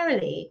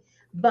necessarily,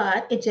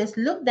 but it just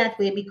looked that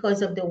way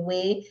because of the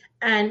way,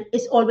 and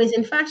it's always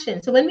in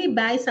fashion. So when we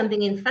buy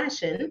something in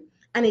fashion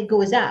and it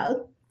goes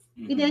out,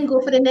 we then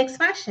go for the next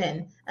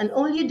fashion. And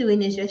all you're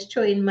doing is just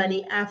throwing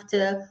money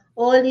after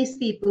all these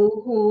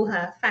people who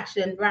have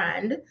fashion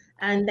brand.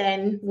 And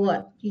then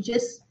what? You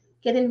just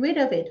getting rid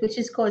of it, which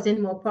is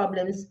causing more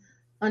problems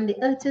on the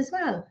earth as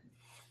well.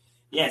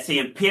 Yeah, see,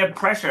 and peer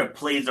pressure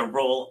plays a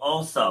role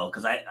also,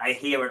 because I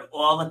hear it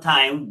all the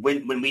time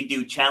when we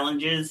do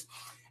challenges,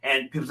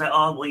 and people say,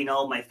 oh,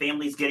 well, my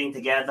family's getting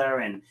together,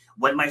 and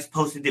what am I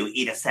supposed to do?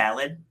 Eat a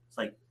salad? It's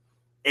like,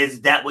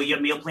 Is that what your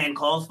meal plan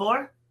calls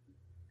for?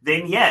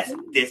 Then yes,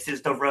 this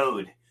is the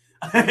road.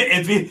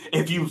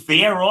 If you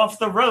veer off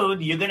the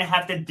road, you're gonna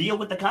have to deal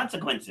with the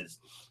consequences.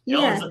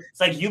 Yeah.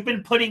 It's like you've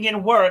been putting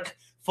in work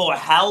for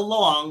how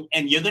long,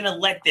 and you're gonna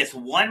let this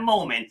one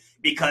moment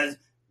because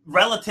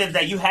relatives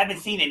that you haven't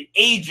seen in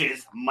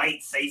ages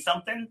might say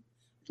something.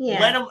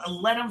 Yeah.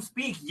 Let them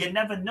speak. You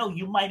never know.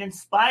 You might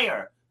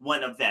inspire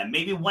one of them.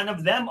 Maybe one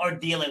of them are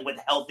dealing with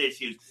health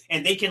issues,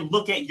 and they can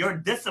look at your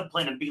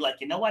discipline and be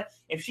like, you know what?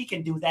 If she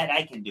can do that,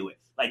 I can do it.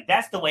 Like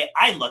that's the way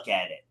I look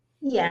at it.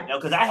 Yeah.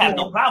 Because I have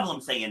Yeah. no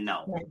problem saying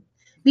no. Yeah.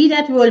 Be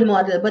that role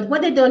model. But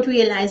what they don't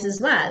realize as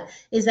well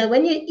is that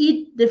when you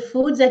eat the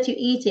foods that you're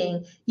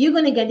eating, you're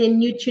going to get the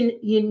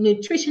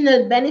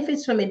nutritional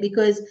benefits from it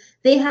because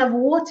they have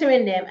water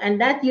in them,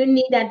 and that you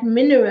need that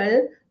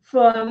mineral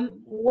from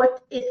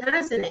what it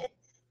has in it.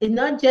 It's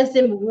not just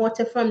the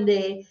water from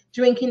the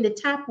drinking the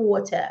tap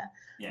water,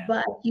 Yeah.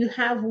 but you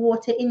have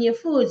water in your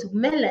foods.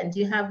 Melons,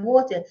 you have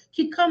water.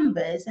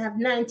 Cucumbers have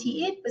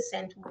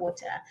 98%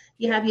 water.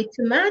 You have your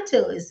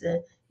tomatoes.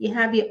 You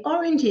have your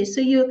oranges. So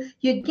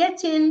you're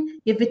getting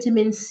your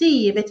vitamin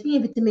C, your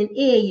vitamin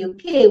A, your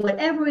K,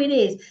 whatever it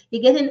is.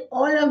 You're getting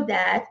all of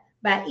that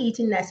by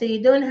eating that. So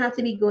you don't have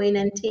to be going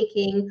and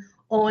taking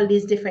all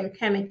these different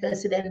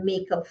chemicals to then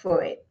make up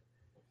for it.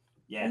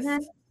 And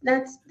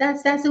Yes.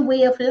 that's a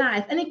way of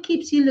life. And it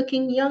keeps you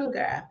looking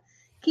younger,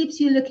 keeps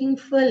you looking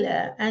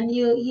fuller, and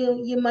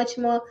you're much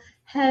more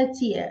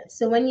healthier.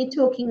 So when you're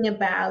talking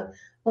about,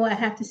 oh, I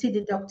have to see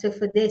the doctor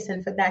for this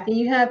and for that, and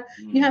you have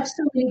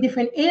so many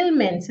different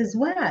ailments as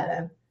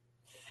well.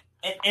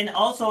 And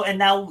also, and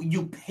now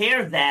you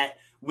pair that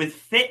with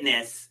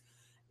fitness,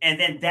 and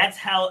then that's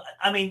how.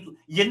 I mean,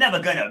 you're never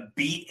gonna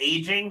beat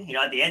aging.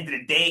 At the end of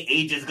the day,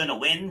 age is gonna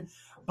win.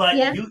 But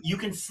Yeah. you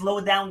can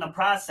slow down the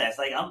process.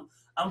 Like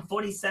I'm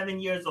 47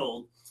 years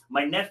old.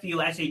 My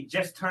nephew actually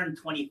just turned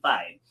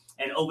 25,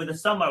 and over the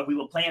summer we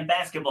were playing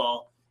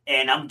basketball,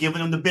 and I'm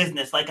giving him the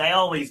business like I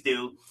always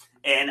do.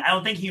 And I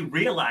don't think he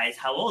realized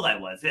how old I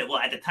was. Well,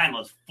 at the time I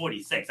was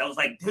 46. I was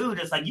like, dude,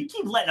 it's like you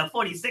keep letting a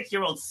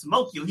 46-year-old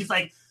smoke you. He's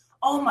like,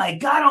 oh my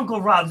God, Uncle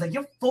Rob. He's like,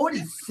 you're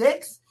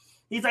 46?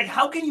 He's like,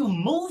 how can you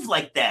move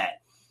like that?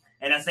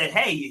 And I said,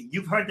 hey,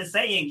 you've heard the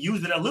saying,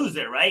 use it or lose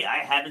it, right? I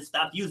haven't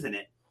stopped using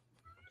it.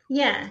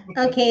 Yeah.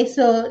 Okay.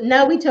 So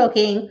now we're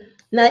talking.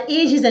 Now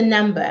age is a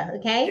number.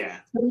 Okay. Yeah.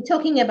 So we're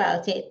talking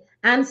about it.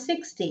 I'm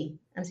 60.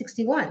 I'm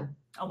 61.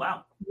 Oh,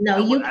 wow. No,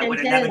 you I can would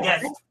have tell never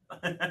that.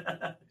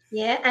 guessed.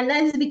 Yeah, and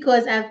that is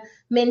because I've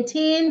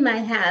maintained my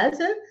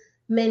health,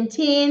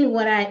 maintained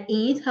what I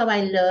eat, how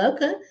I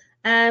look,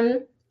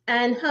 um,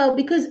 and how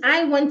because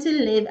I want to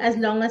live as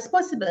long as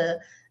possible.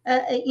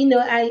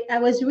 I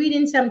was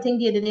reading something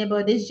the other day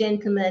about this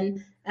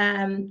gentleman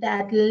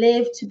that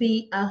lived to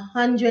be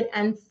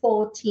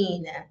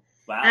 114.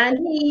 Wow. And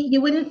you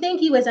wouldn't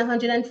think he was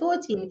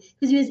 114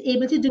 because he was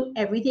able to do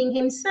everything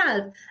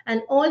himself.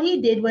 And all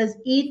he did was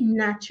eat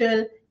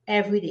natural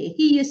every day.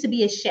 He used to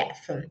be a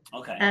chef.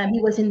 Okay.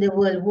 He was in the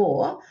World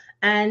War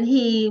and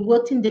he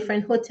worked in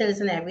different hotels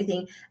and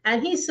everything.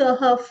 And he saw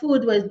how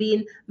food was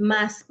being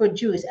mass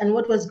produced and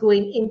what was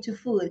going into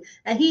food.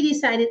 And he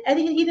decided, I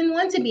think he didn't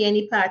want to be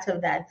any part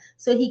of that.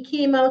 So he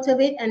came out of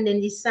it and then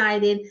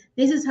decided,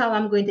 this is how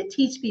I'm going to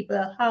teach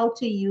people how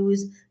to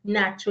use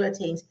natural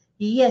things.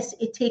 Yes,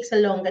 it takes a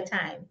longer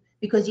time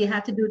because you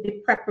have to do the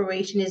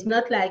preparation. It's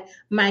not like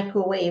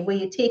microwave where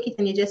you take it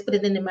and you just put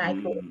it in the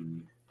microwave.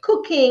 Mm,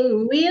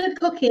 Cooking, real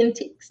cooking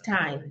takes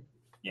time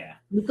yeah.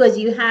 because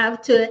you have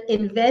to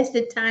invest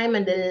the time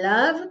and the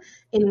love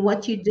in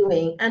what you're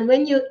doing. And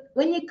when you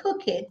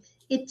cook it,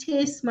 it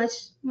tastes much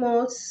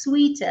more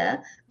sweeter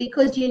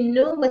because you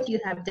know what you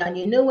have done,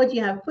 you know what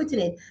you have put in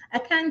it. I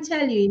can't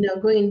tell you,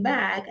 going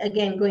back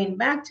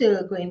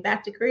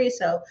to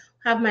Curacao,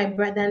 have my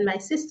brother and my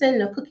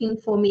sister cooking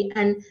for me,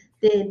 and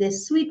the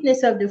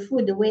sweetness of the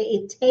food, the way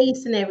it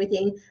tastes and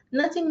everything,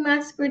 nothing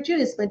mass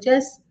produced, but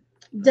just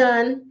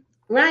done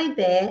right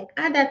there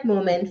at that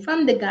moment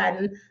from the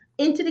garden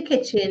into the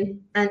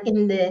kitchen and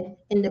in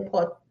the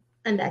pot,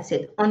 and that's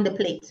it on the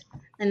plate,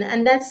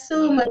 and that's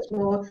so much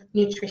more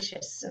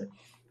nutritious.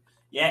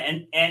 Yeah,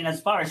 and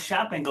as far as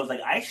shopping goes, like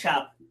I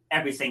shop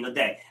every single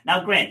day. Now,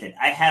 granted,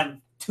 I have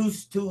two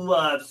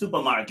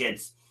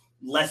supermarkets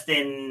less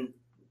than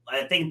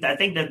I think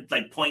they're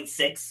like point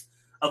 0.6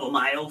 of a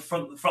mile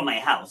from my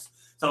house.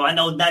 So I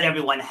know not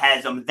everyone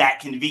has them that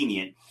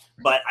convenient,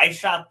 but I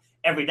shop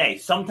every day,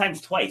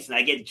 sometimes twice, and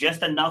I get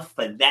just enough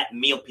for that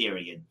meal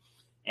period.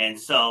 And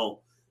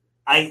so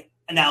I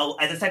now,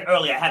 as I said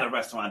earlier, I have a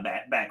restaurant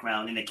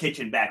background and a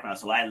kitchen background,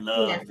 so I Yeah.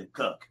 love to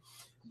cook.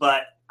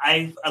 But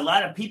a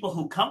lot of people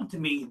who come to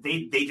me,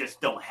 they just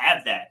don't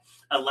have that.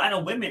 A lot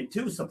of women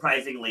too,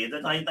 surprisingly,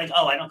 they're like,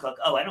 oh, I don't cook.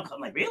 Oh, I don't cook.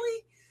 I'm like,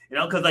 really?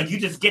 Because like you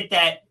just get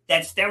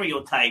that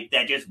stereotype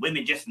that just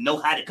women just know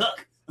how to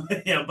cook.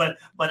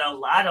 But a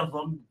lot of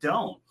them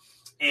don't.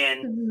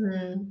 And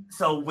Mhm.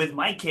 so with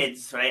my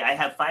kids, right, I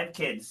have 5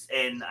 kids,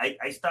 and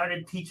I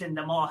started teaching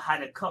them all how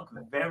to cook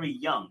very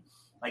young.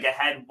 Like I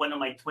had one of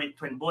my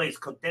twin boys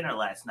cook dinner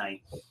last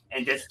night,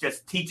 and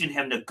just teaching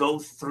him to go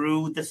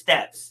through the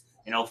steps,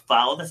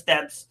 follow the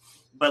steps.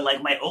 But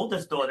like my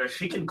oldest daughter,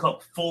 she can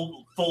cook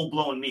full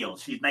blown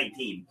meals. She's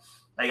 19.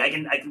 Like I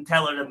can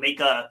tell her to make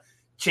a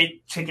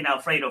chicken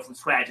Alfredo from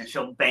scratch, and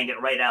she'll bang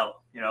it right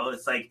out.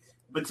 It's like,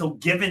 but so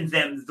giving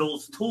them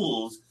those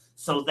tools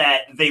so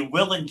that they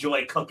will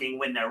enjoy cooking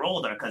when they're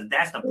older, because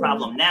that's the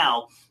problem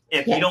now.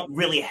 If you don't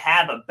really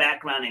have a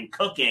background in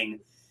cooking,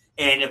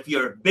 and if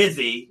you're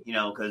busy,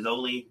 because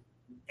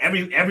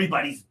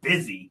everybody's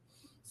busy.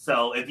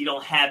 So if you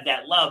don't have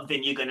that love,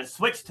 then you're going to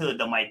switch to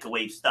the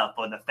microwave stuff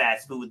or the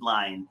fast food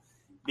line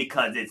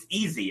because it's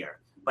easier,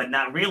 but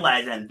not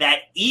realizing that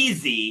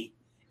easy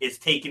is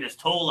taking its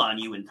toll on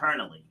you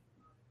internally.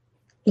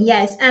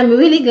 Yes, I'm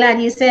really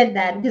glad you said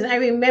that, because I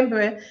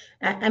remember,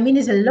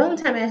 it's a long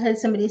time I heard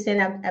somebody say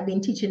I've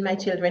been teaching my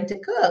children to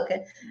cook.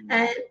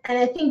 And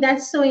I think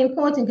that's so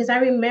important, because I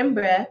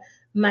remember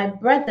my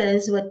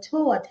brothers were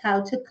taught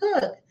how to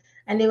cook,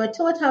 and they were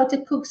taught how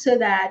to cook so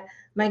that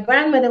my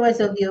grandmother was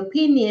of the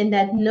opinion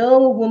that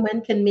no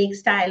woman can make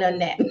style on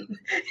them,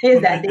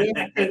 is that they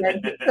have to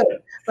learn to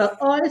cook. But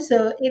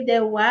also, if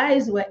their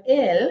wives were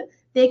ill,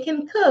 they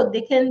can cook.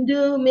 They can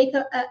make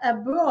a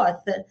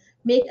broth,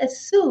 make a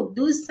soup,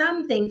 do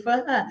something for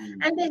her.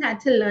 And they had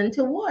to learn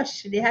to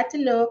wash. They had to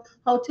know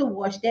how to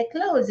wash their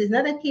clothes. It's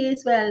not a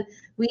case, well,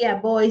 we are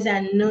boys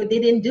and no, they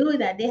didn't do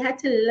that. They had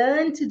to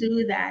learn to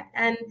do that.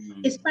 And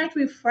it's quite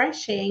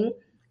refreshing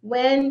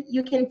when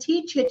you can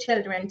teach your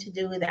children to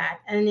do that.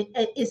 And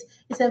it's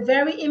a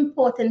very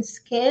important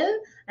skill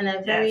and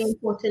a very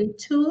important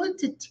tool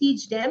to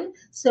teach them.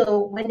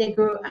 So when they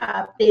grow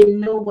up, they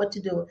know what to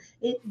do.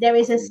 There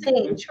is a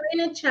saying,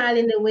 train a child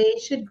in the way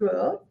it should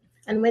grow,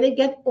 and when it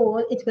gets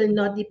old, it will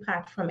not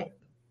depart from it.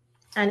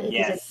 And it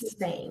is a good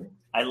saying.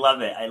 I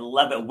love it. I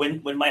love it.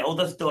 When my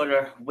oldest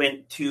daughter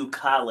went to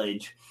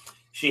college,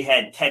 she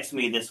had texted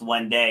me this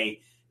one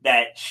day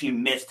that she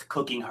missed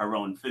cooking her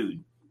own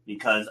food,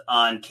 because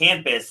on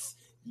campus,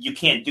 you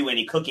can't do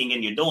any cooking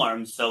in your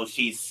dorm. So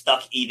she's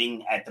stuck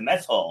eating at the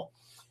mess hall.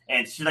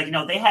 And she's like,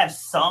 they have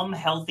some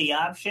healthy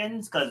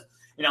options, because,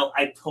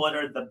 I taught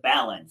her the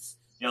balance.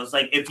 It's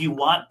like, if you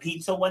want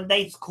pizza one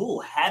day, it's cool.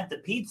 Have the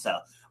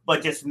pizza.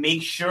 But just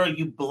make sure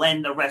you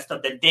blend the rest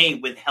of the day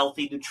with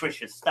healthy,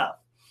 nutritious stuff.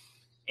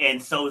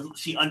 And so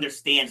she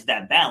understands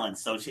that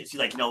balance. So she's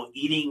like,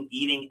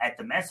 eating at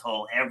the mess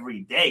hall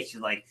every day.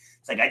 She's like,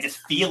 it's like, I just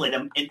feel it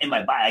in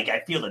my body. Like,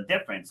 I feel the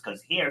difference,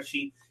 because here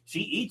she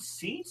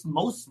eats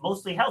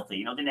mostly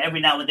healthy. Then every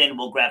now and then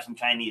we'll grab some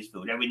Chinese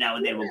food. Every now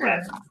and then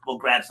we'll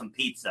grab some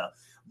pizza.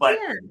 But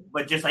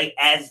just like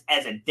as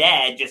a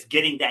dad, just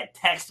getting that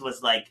text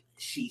was like,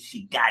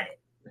 she got it.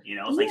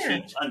 It's like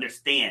she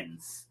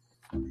understands.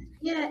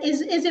 Yeah,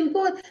 it's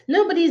important.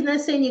 Nobody's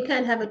not saying you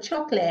can't have a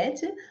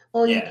chocolate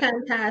or you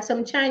can't have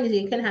some Chinese,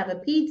 you can have a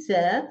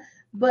pizza,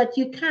 but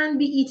you can't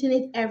be eating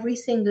it every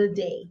single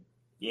day.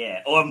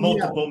 Yeah, or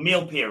multiple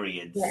meal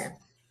periods.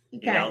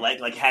 Yeah.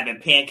 Like having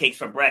pancakes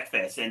for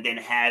breakfast and then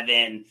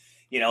having,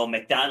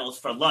 McDonald's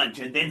for lunch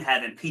and then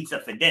having pizza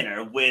for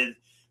dinner with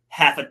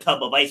half a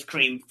tub of ice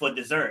cream for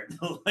dessert.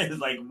 It's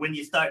like when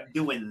you start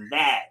doing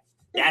that,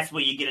 that's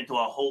where you get into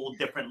a whole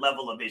different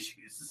level of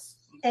issues.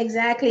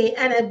 Exactly.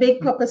 And a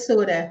big cup of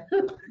soda.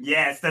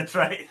 Yes, that's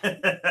right.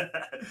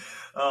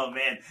 Oh,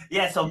 man.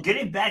 Yeah. So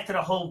getting back to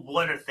the whole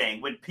water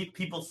thing, when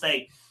people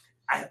say,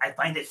 I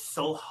find it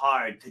so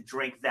hard to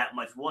drink that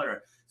much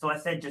water. So I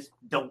said, just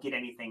don't get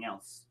anything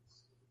else.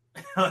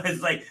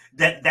 It's like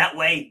that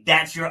way,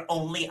 that's your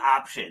only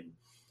option.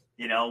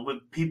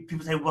 When people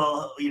say,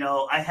 well,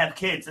 I have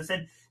kids. I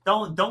said,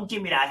 don't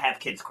give me that I have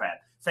kids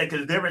crap. Say,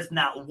 because there is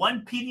not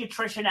one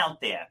pediatrician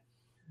out there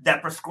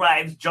that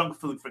prescribes junk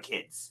food for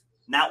kids.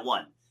 Not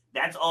one.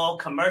 That's all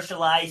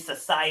commercialized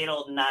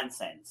societal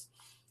nonsense.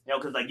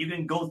 Because like you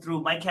can go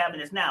through my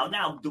cabinets now.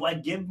 Now, do I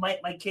give my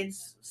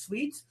kids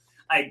sweets?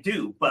 I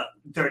do, but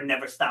they're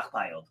never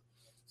stockpiled.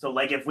 So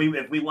like if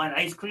we want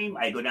ice cream,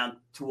 I go down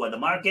to the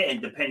market,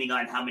 and depending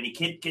on how many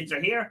kids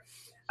are here,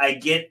 I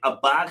get a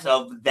box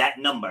of that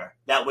number.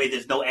 That way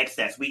there's no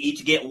excess. We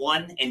each get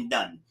one and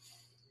done.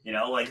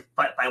 Like if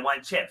I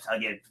want chips, I'll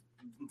get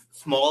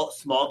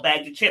small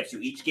bags of chips. You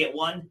each get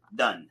one,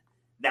 done.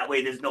 That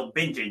way there's no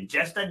binging,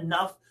 just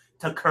enough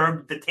to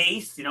curb the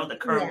taste, to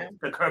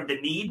curb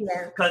the need.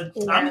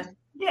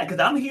 Because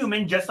I'm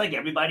human just like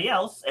everybody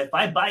else. If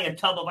I buy a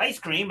tub of ice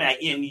cream and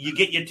you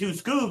get your 2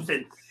 scoops,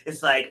 and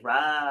it's like,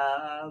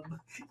 Rob,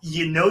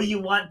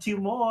 you want 2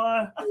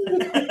 more.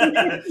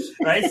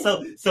 Right?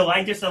 So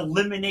I just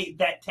eliminate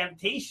that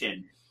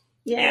temptation.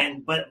 Yeah.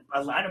 But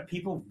a lot of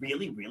people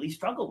really, really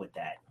struggle with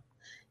that.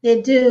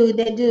 They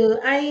do.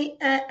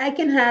 I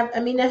can have,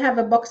 I have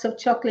a box of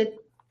chocolate,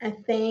 I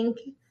think,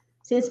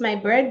 since my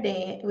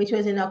birthday, which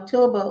was in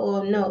October,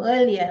 or no,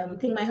 earlier. I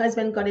think my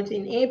husband got it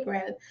in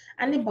April,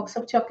 and the box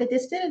of chocolate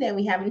is still there.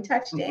 We haven't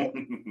touched it.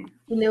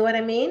 You know what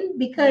I mean?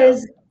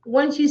 Because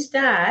once you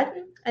start,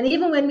 and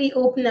even when we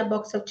open a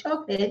box of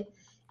chocolate,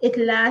 it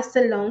lasts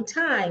a long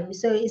time.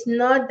 So it's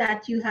not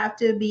that you have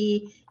to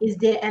be is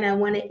there and I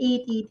want to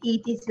eat.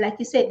 It's like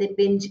you said, the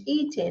binge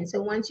eating.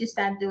 So once you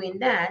start doing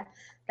that,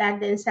 that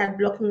then start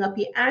blocking up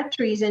your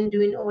arteries and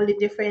doing all the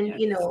different,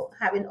 Yes.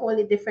 having all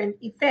the different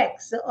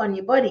effects on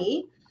your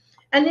body.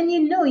 And then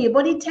your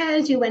body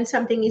tells you when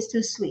something is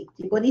too sweet.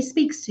 Your body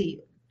speaks to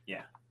you.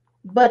 Yeah.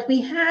 But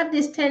we have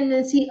this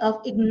tendency of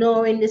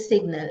ignoring the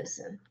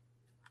signals.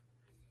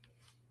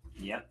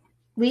 Yep.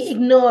 We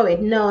ignore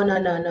it. No,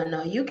 no, no, no,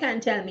 no. You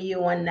can't tell me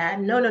you want that.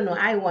 No, no, no.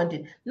 I want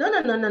it. No,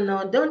 no, no, no,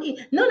 no. Don't eat.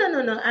 No, no,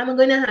 no, no. I'm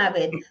going to have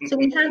it. So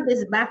we have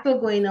this battle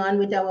going on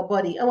with our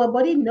body. Our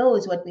body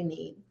knows what we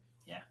need.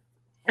 Yeah.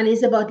 And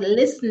it's about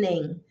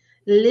listening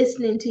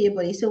to your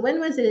body. So when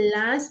was the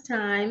last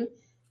time,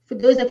 for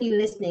those of you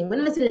listening,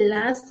 when was the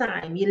last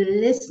time you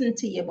listened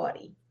to your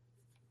body?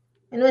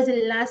 When was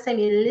the last time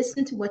you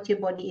listened to what your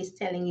body is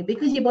telling you?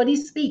 Because your body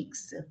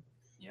speaks.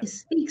 Yep. It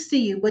speaks to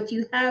you, but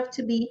you have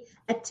to be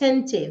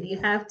attentive. You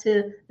have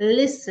to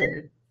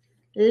listen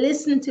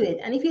to it.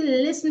 And if you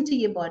listen to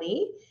your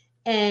body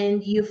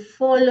and you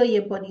follow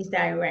your body's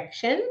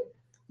direction,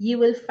 you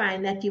will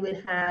find that you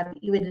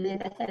would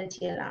live a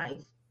healthier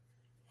life.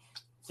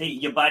 See,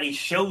 your body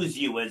shows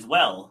you as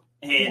well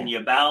in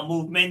your bowel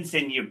movements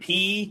and your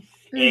pee.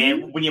 Mm-hmm.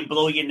 And when you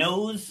blow your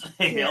nose,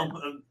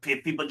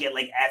 people get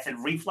like acid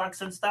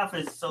reflux and stuff.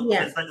 It's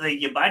like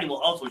your body will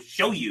also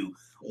show you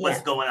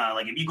what's going on.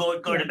 Like if you go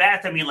to the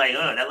bathroom, you're like,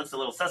 oh, that looks a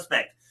little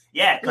suspect.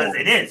 Yeah, because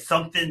it is.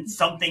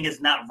 Something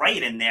is not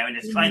right in there, and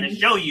it's trying to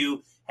show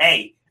you,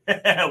 hey,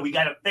 we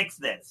got to fix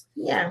this.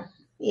 Yeah.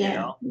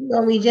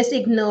 Well, we just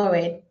ignore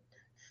it.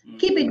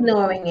 Keep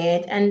ignoring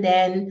it, and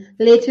then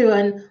later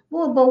on,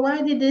 but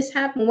why did this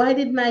happen? Why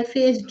did my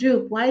face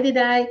droop? Why is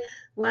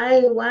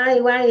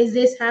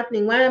this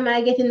happening? Why am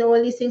I getting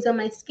all these things on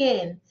my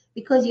skin?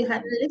 Because you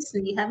hadn't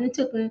listened. You haven't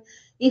taken.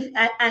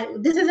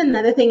 This is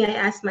another thing I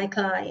ask my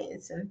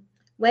clients: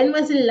 when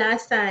was the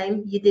last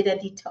time you did a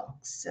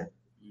detox?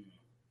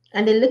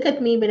 And they look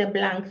at me with a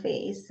blank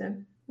face.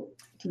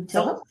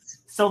 Detox.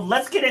 So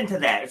let's get into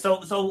that.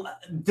 So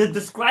to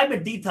describe a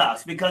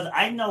detox, because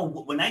I know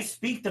when I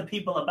speak to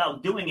people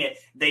about doing it,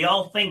 they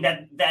all think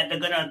that they're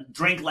gonna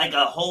drink like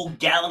a whole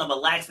gallon of a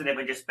laxative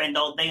and just spend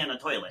all day on the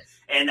toilet,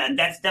 and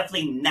that's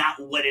definitely not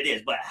what it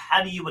is. But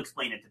how do you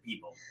explain it to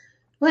people?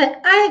 Well,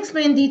 I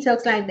explain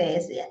detox like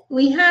this.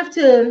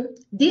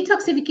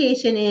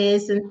 Detoxification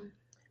is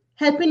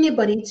helping your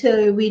body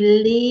to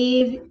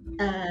relieve,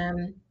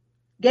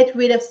 get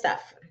rid of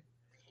stuff.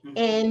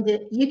 And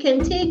you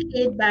can take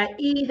it by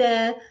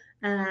either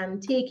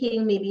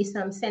taking maybe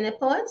some senna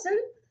pods,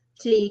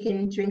 so you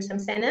can drink some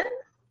senna,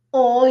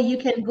 or you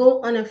can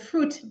go on a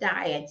fruit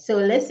diet. So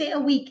let's say a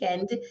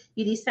weekend,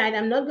 you decide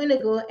I'm not going to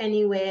go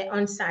anywhere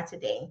on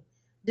Saturday.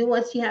 Do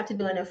what you have to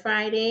do on a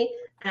Friday,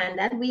 and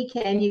that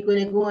weekend you're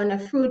going to go on a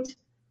fruit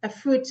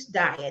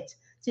diet.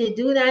 So you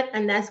do that,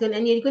 and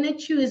you're going to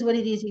choose what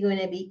it is you're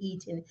going to be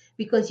eating,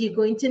 because you're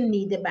going to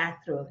need the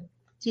bathroom.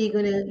 So you're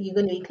gonna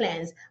be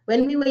cleansed.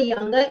 When we were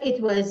younger,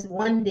 it was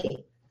one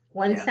day.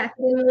 Saturday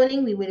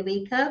morning, we will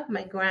wake up.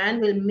 My gran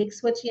will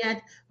mix what she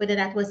had, whether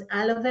that was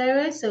aloe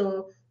vera.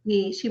 So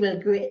she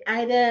will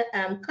either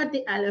cut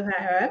the aloe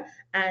vera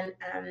and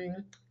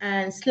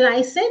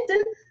slice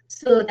it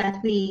so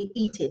that we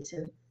eat it.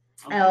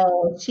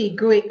 Or she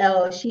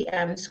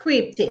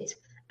scraped it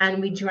and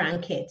we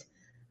drank it.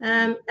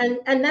 And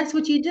that's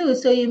what you do.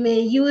 So you may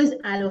use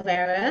aloe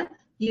vera.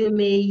 You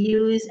may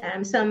use I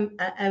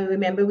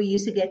remember we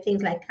used to get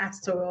things like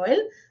castor oil,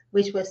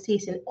 which was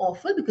tasting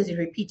awful because it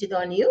repeated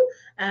on you,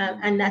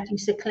 and that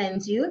used to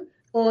cleanse you.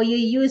 Or you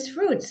use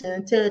fruits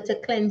to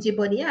cleanse your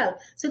body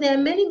out. So there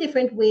are many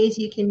different ways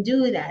you can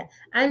do that.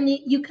 And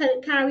you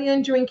can carry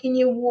on drinking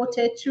your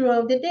water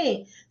throughout the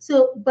day.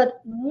 So, but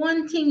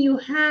one thing you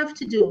have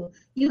to do,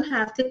 you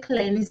have to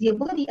cleanse your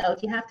body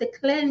out. You have to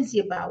cleanse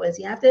your bowels.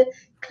 You have to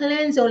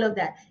cleanse all of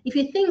that. If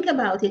you think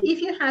about it,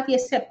 if you have your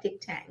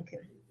septic tank,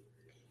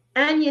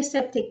 and your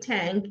septic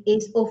tank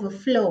is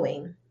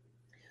overflowing,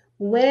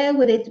 where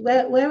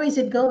is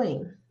it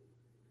going?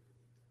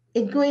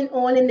 It's going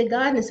all in the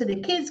garden, so the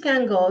kids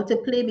can't go to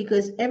play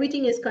because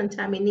everything is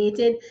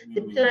contaminated. The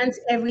plants,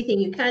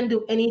 everything, you can't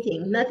do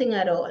anything, nothing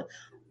at all.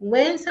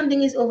 When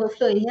something is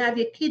overflowing, you have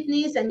your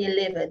kidneys and your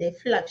liver, they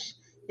flush.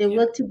 They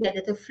work together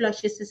to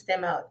flush your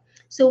system out.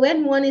 So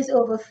when one is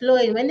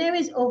overflowing, when there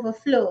is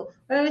overflow,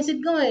 where is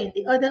it going?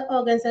 The other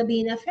organs are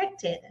being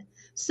affected.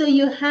 So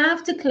you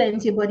have to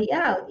cleanse your body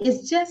out.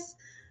 It's just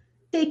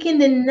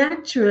taking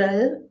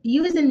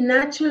use the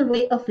natural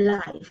way of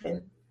life.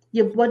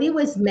 Your body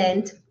was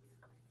meant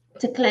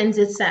to cleanse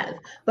itself.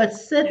 But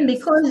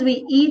because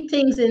we eat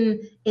things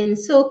in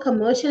so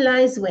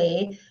commercialized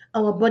way,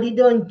 our body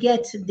don't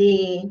get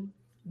the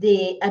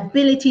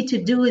ability to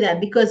do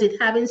that because it's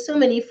having so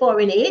many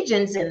foreign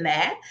agents in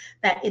there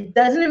that it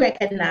doesn't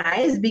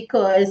recognize,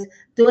 because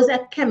those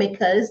are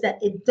chemicals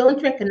that it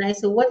don't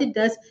recognize. So what it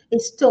does,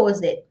 it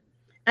stores it.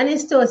 And it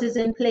stores it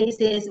in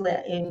places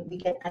where we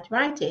get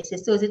arthritis. It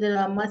stores it in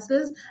our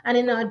muscles and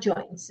in our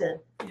joints.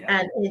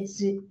 And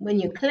it's when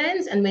you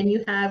cleanse and when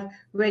you have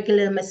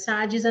regular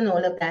massages and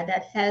all of that,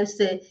 that helps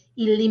to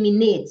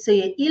eliminate. So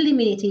you're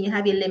eliminating, you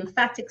have your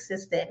lymphatic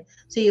system.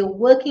 So you're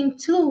working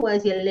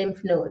towards your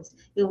lymph nodes.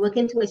 You're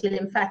working towards your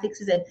lymphatic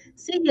system.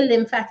 See your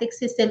lymphatic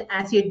system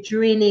as your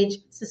drainage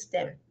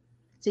system.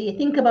 So you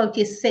think about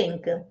your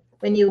sink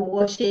when you're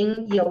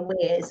washing your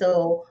wares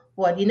or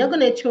what. You're not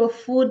going to throw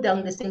food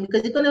down the sink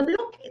because you're going to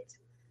block it.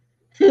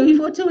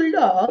 Before too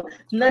long,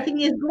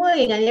 nothing is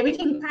going and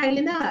everything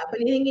piling up.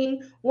 And you're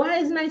thinking, why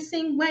is my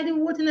sink, why the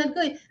water not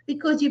going?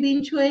 Because you've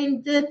been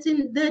throwing dirt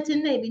in there,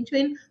 you've been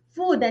throwing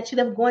food that should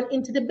have gone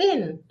into the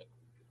bin.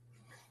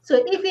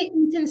 So if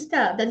you're eating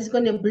stuff that is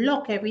going to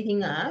block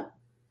everything up,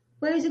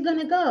 where is it going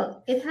to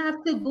go? It has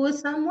to go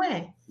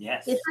somewhere.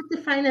 Yes. It has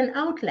to find an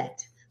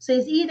outlet. So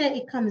it's either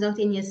it comes out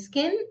in your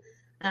skin,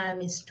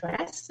 it's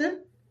stress,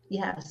 you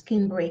have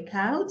skin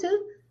breakout,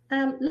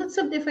 lots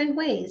of different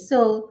ways.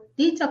 So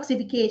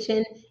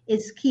detoxification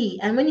is key.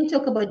 And when you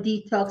talk about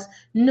detox,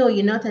 no,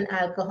 you're not an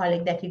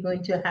alcoholic that you're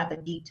going to have a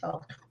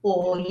detox,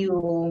 or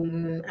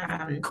you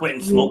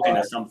quitting smoking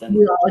or something.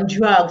 You're on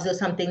drugs or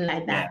something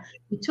like that. Yeah.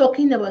 We're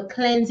talking about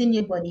cleansing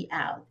your body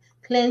out.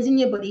 Cleansing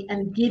your body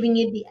and giving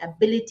it the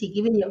ability,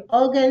 giving your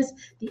organs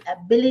the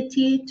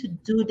ability to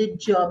do the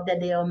job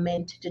that they are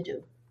meant to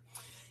do.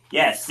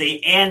 Yes,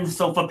 see, and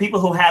so for people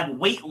who have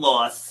weight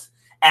loss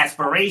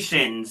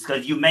aspirations,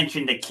 because you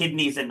mentioned the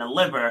kidneys and the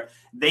liver,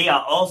 they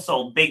are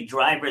also big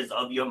drivers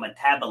of your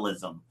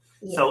metabolism.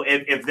 Yeah. So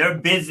if they're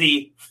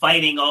busy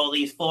fighting all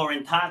these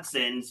foreign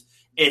toxins,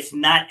 it's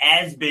not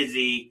as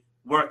busy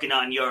working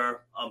on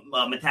your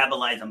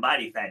metabolizing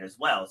body fat as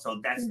well.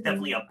 So that's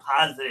definitely a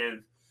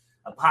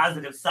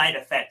positive side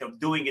effect of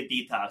doing a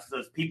detox.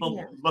 Because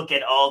people look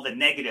at all the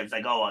negatives,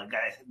 like, oh, I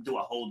gotta do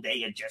a whole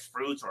day of just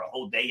fruits or a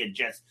whole day of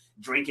just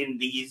drinking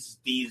these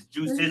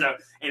juices, or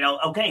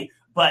okay,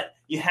 but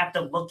you have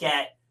to look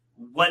at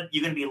what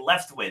you're going to be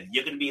left with.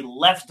 You're going to be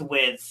left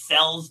with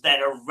cells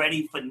that are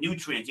ready for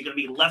nutrients. You're going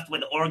to be left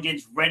with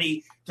organs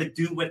ready to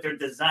do what they're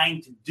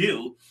designed to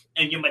do,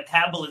 and your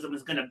metabolism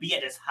is going to be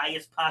at its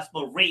highest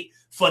possible rate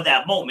for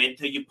that moment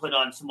till you put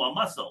on some more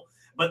muscle.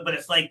 But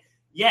it's like,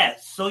 yeah,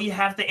 so you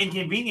have to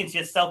inconvenience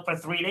yourself for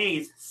 3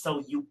 days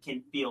so you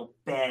can feel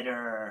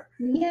better.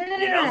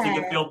 Yeah. So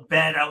you can feel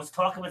better. I was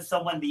talking with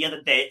someone the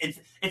other day.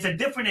 It's a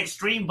different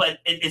extreme, but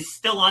it's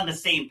still on the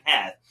same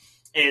path.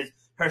 Is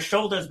her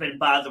shoulder's been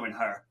bothering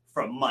her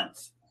for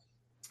months.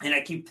 And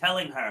I keep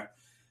telling her,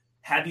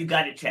 have you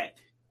got it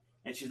checked?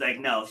 And she's like,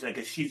 no. She's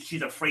like,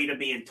 she's afraid of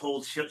being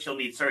told she'll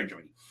need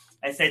surgery.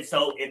 I said,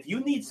 so if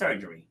you need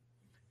surgery,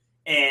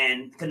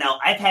 and now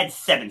I've had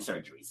 7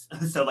 surgeries.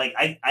 So like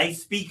I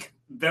speak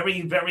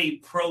very,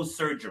 very pro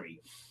surgery.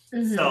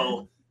 Mm-hmm.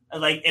 So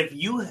like if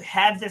you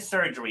have this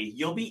surgery,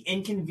 you'll be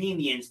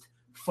inconvenienced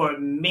for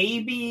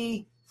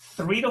maybe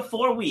 3 to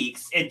 4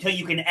 weeks until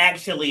you can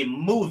actually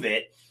move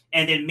it.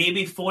 And then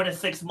maybe 4 to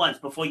 6 months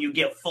before you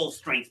get full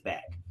strength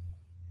back.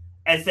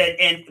 I said,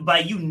 and by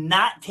you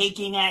not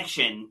taking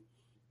action,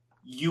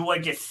 you are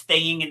just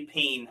staying in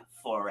pain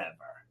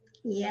forever.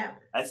 Yeah.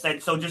 I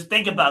said, so just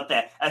think about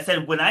that. I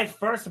said, when I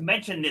first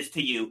mentioned this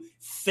to you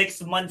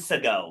 6 months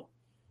ago,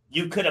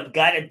 you could have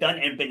got it done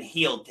and been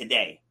healed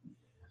today.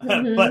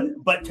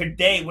 Mm-hmm. But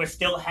today we're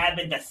still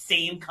having the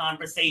same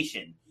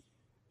conversation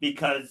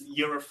because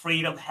you're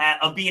afraid of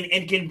being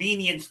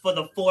inconvenienced for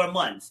the 4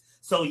 months.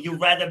 So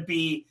you'd rather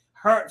be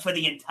hurt for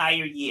the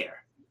entire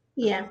year.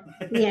 Yeah.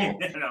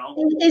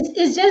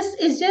 It's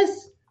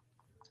just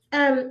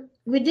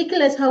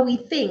ridiculous how we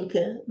think,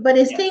 but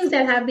it's things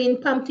that have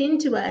been pumped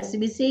into us.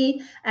 We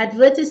see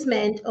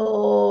advertisement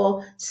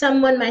or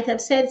someone might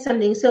have said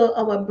something, so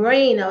our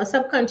brain, our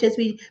subconscious,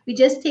 we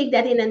just take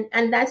that in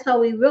and that's how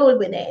we roll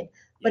with it.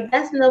 But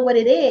that's not what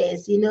it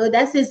is.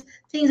 That's just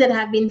things that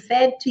have been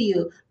fed to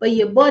you, but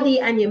your body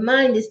and your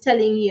mind is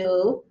telling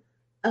you,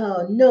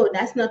 oh no,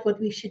 that's not what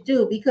we should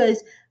do,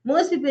 because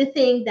most people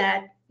think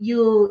that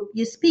you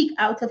speak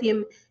out of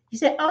you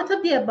say out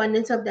of the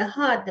abundance of the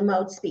heart the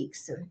mouth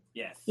speaks.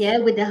 Yes. Yeah,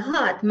 with the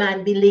heart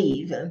man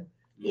believe.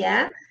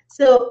 Yeah.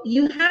 So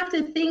you have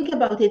to think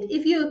about it.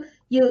 If your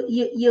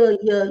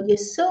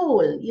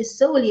soul,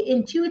 your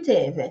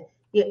intuitive,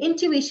 your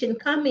intuition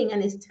coming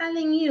and is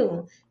telling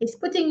you, it's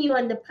putting you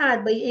on the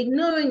path, but you're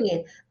ignoring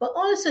it. But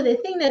also the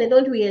thing that I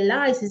don't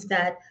realize is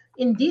that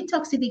in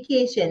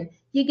detoxification,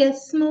 you get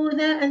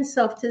smoother and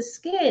softer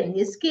skin.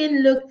 Your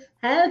skin looks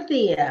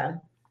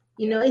healthier.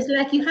 It's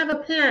like you have a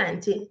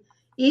plant.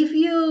 If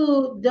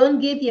you don't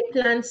give your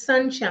plant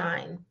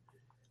sunshine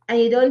and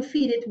you don't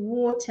feed it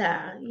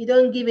water, you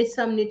don't give it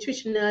some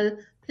nutritional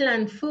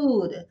plant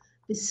food,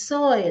 the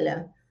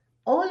soil,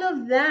 all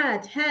of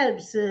that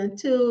helps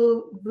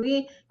to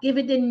give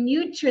it the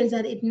nutrients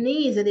that it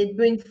needs, that it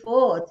brings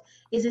forth.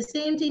 It's the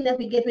same thing that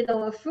we get with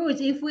our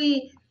fruits. If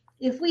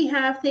we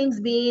have things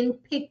being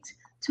picked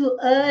too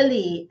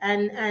early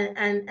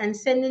and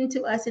sending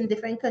to us in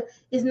different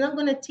it's not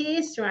going to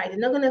taste right. It's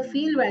not going to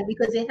feel right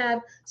because they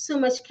have so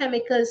much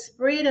chemicals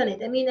sprayed on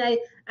it. I mean,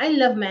 I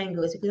love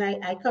mangoes because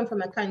I come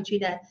from a country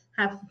that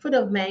have full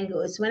of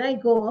mangoes. When I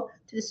go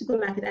to the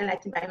supermarket, I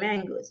like to buy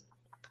mangoes.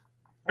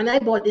 And I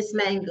bought this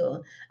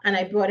mango and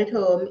I brought it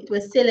home. It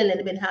was still a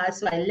little bit hard,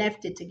 so I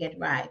left it to get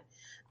ripe.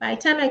 By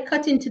the time I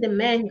cut into the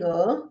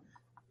mango,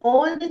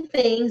 all the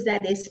things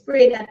that they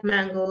spray that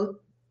mango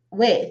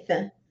with,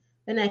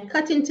 when I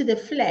cut into the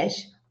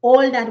flesh,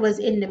 all that was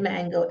in the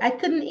mango. I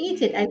couldn't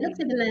eat it. I looked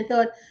at it and I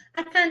thought,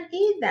 I can't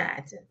eat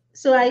that.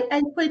 So I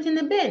put it in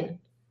the bin.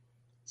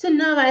 So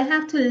now I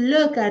have to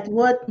look at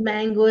what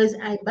mangoes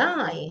I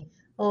buy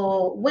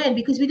or when,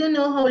 because we don't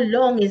know how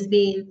long it's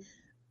been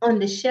on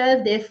the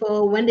shelf.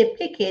 Therefore, when they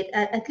pick it,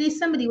 at least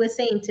somebody was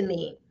saying to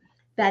me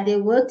that they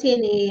worked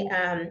in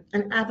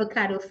an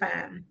avocado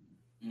farm.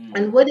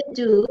 And what they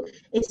do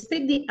is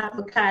pick the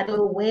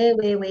avocado way,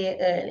 way, way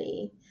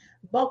early,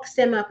 box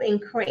them up in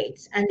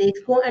crates, and they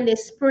go and they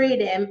spray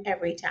them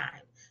every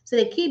time. So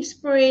they keep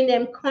spraying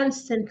them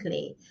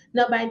constantly.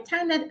 Now, by the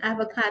time that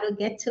avocado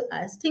get to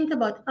us, think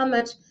about how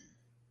much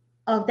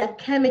of that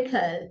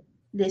chemical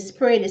they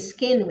spray the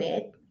skin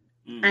with,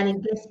 and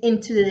it gets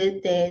into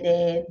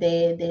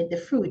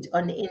the fruit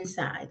on the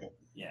inside.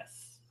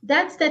 Yes.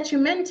 That's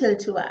detrimental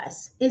to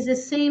us. It's the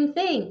same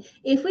thing.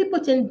 If we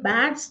put in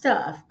bad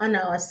stuff on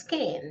our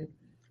skin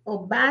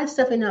or bad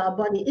stuff in our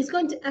body, it's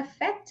going to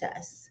affect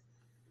us.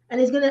 And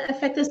it's going to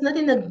affect us not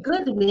in a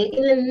good way,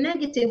 in a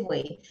negative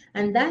way.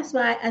 And that's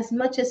why, as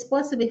much as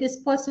possible, if it's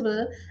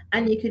possible,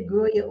 and you could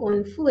grow your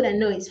own food. I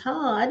know it's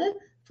hard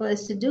for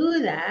us to do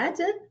that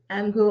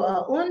and grow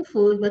our own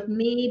food, but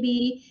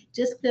maybe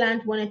just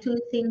plant one or two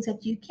things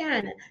that you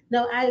can.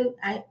 Now,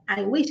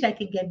 I wish I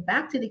could get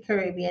back to the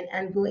Caribbean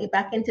and go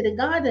back into the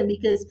garden,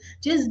 because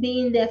just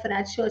being there for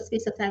that short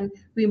space of time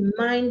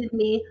reminded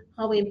me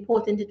how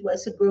important it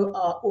was to grow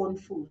our own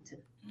food.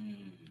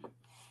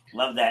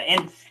 Love that.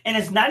 And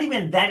it's not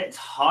even that it's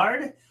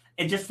hard,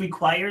 it just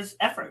requires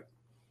effort.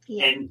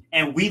 Yeah.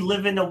 And we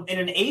live in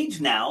an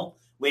age now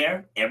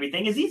where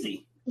everything is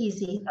easy.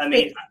 I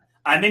mean,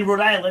 I'm in Rhode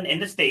Island in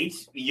the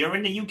States, you're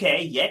in the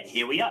UK, yet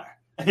here we are.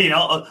 You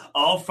know,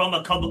 all from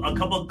a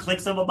couple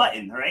clicks of a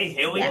button, right?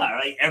 Here we are,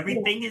 right?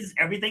 Everything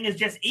is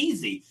just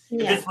easy.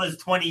 If this was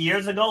 20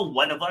 years ago,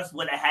 one of us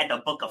would have had to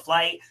book a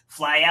flight,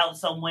 fly out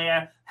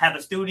somewhere, have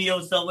a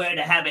studio somewhere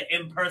to have an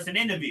in-person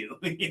interview,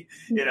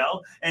 you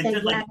know? And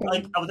just like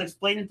I was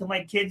explaining to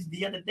my kids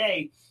the other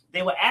day,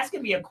 they were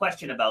asking me a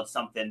question about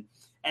something,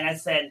 and I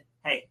said,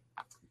 hey,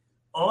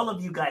 all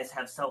of you guys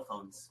have cell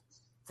phones.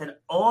 I said,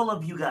 all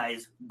of you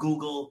guys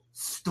Google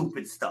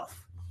stupid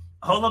stuff.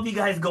 All of you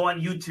guys go on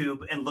YouTube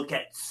and look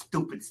at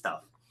stupid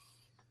stuff.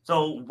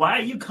 So why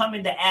are you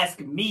coming to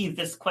ask me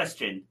this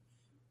question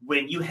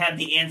when you have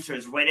the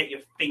answers right at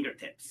your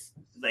fingertips?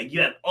 Like, you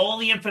have all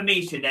the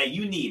information that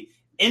you need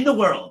in the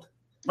world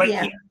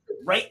right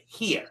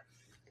here.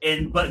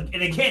 And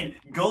again,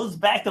 goes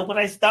back to what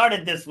I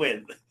started this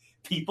with.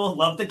 People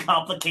love to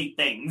complicate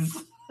things.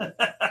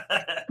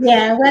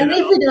 Yeah, well,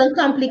 if we don't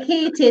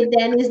complicate it,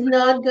 then it's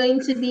not going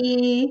to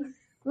be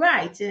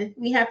right.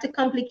 We have to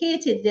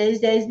complicate it.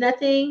 There's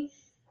nothing.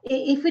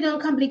 If we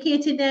don't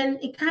complicate it, then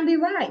it can't be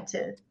right.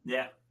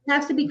 Yeah, it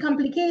has to be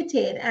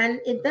complicated, and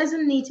it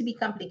doesn't need to be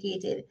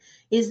complicated.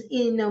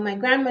 My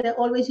grandmother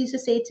always used to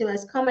say to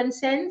us, common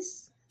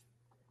sense.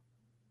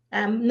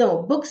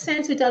 No, book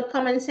sense without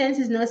common sense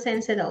is no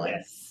sense at all.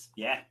 Yes,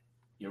 yeah,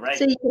 you're right.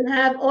 So you can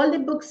have all the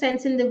book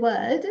sense in the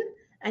world,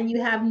 and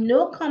you have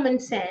no common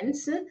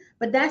sense,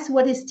 but that's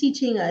what it's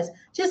teaching us.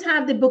 Just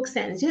have the book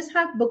sense. Just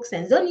have book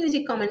sense. Don't use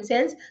your common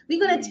sense. We're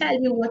going to tell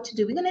you what to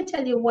do. We're going to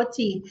tell you what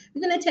to eat.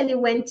 We're going to tell you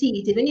when to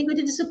eat it. When you go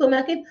to the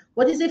supermarket,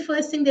 what is the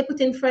first thing they put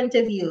in front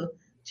of you?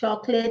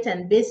 Chocolate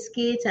and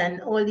biscuits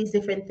and all these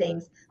different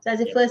things. So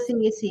that's the first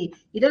thing you see.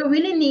 You don't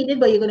really need it,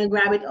 but you're going to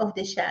grab it off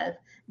the shelf.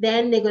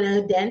 Then they're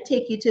going to then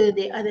take you to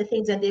the other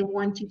things that they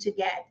want you to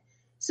get.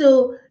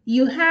 So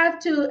you have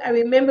to, I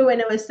remember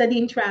when I was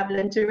studying travel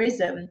and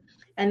tourism,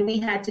 and we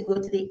had to go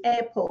to the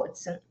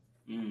airports.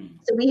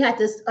 So we had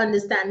to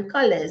understand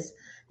colors,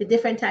 the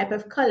different type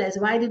of colors.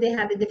 Why do they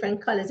have the different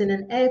colors in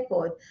an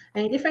airport?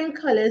 And different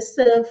colors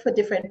serve for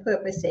different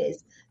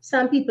purposes.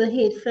 Some people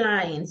hate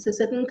flying. So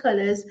certain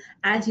colors,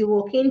 as you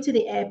walk into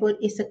the airport,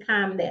 is to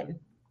calm them.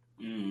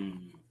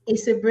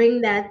 Is to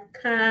bring that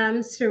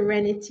calm,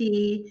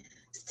 serenity,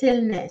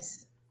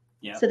 stillness.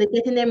 Yeah. So they're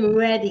getting them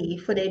ready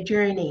for their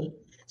journey.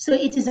 So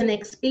it is an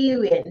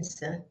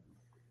experience.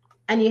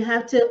 And you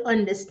have to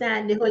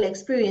understand the whole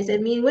experience. I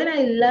mean, when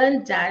I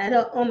learned that, I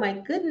thought, oh my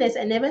goodness,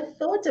 I never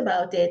thought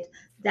about it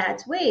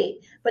that way.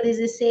 But it's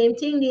the same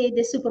thing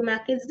the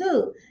supermarkets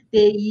do.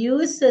 They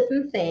use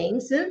certain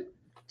things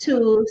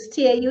to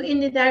steer you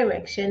in the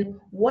direction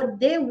what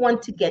they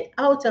want to get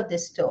out of the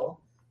store,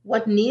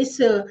 what needs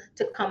to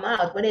come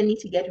out, what they need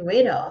to get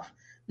rid of.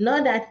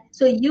 Not that,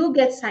 so you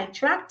get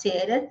sidetracked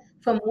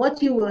from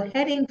what you were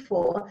heading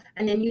for,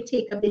 and then you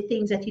take up the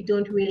things that you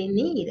don't really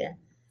need.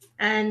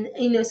 And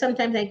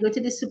sometimes I go to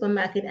the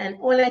supermarket and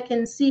all I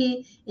can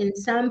see in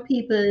some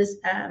people's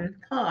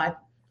cart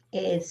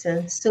is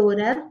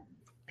soda,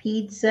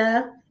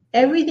 pizza,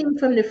 everything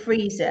from the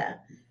freezer.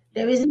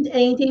 There isn't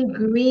anything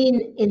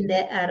green in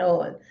there at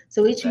all.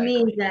 So which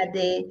means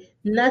Exactly. that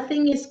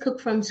nothing is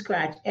cooked from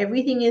scratch.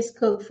 Everything is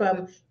cooked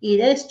from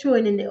either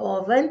thrown in the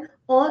oven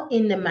or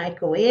in the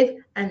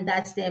microwave, and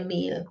that's their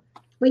meal.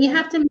 But you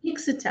have to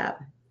mix it up.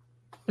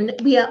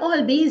 We are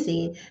all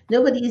busy.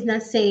 Nobody is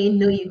not saying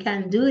no, you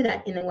can't do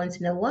that in a once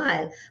in a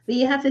while. But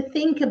you have to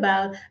think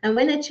about, and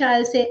when a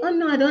child say, "Oh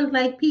no, I don't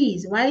like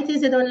peas," why it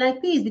is they don't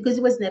like peas? Because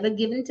it was never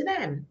given to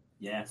them.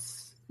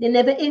 Yes. They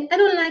never ate. I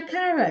don't like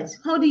carrots.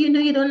 How do you know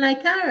you don't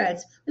like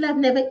carrots? Well, I've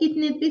never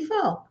eaten it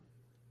before.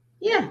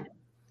 Yeah,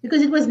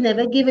 because it was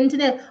never given to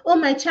them. Oh,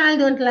 my child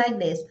don't like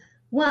this.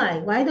 Why?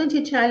 Why don't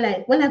your child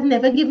like? Well, I've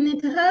never given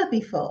it to her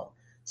before.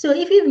 So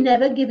if you've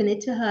never given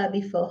it to her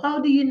before, how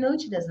do you know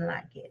she doesn't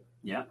like it?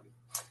 Yeah.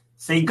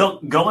 See,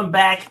 going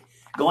back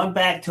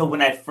to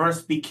when I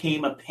first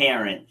became a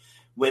parent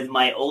with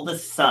my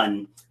oldest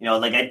son.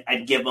 Like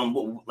I'd give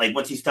him, like,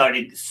 once he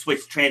started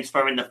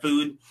transferring the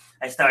food,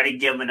 I started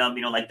giving him,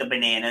 like the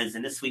bananas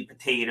and the sweet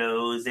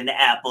potatoes and the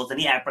apples and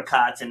the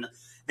apricots, and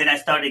then I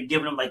started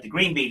giving him like the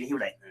green beans. And he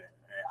was like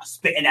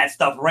spitting that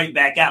stuff right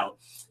back out,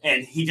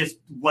 and he just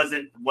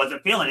wasn't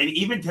feeling it. And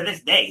even to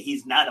this day,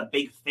 he's not a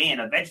big fan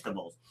of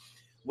vegetables.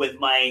 With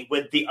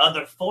the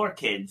other four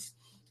kids,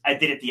 I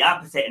did it the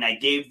opposite, and I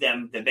gave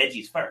them the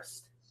veggies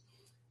first.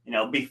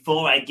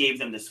 Before I gave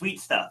them the sweet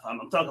stuff. I'm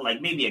talking like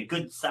maybe a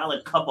good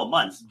solid couple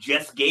months.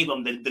 Just gave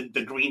them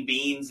the green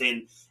beans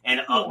and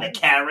the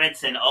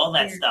carrots and all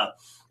that stuff.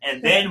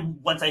 And then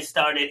once I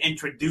started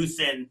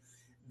introducing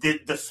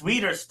the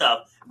sweeter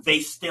stuff, they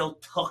still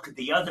took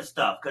the other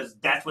stuff because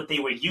that's what they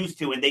were used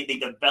to, and they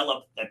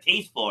developed a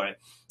taste for it.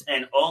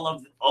 And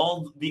all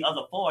the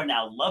other four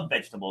now love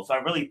vegetables. So I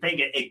really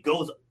think it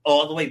goes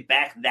all the way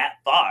back that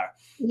far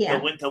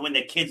to when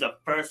the kids are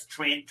first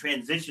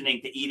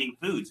transitioning to eating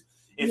foods.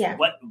 Is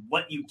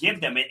what you give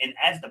them. And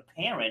as the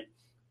parent,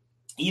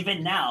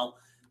 even now,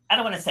 I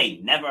don't want to say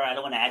never, I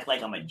don't want to act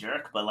like I'm a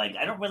jerk, but like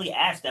I don't really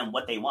ask them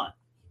what they want.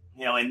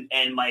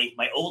 And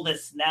my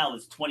oldest now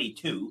is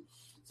 22.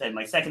 So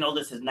my second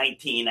oldest is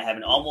 19. I have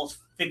an almost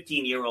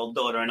 15-year-old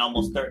daughter and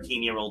almost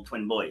 13-year-old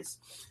twin boys.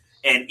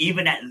 And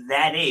even at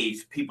that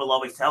age, people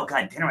always say, "Oh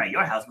God, dinner at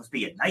your house must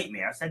be a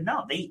nightmare." I said,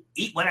 "No, they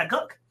eat what I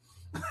cook."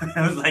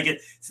 I was like,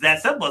 it's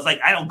that simple. It's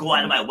like I don't go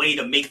out of my way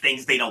to make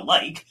things they don't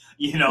like,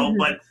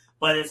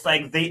 but it's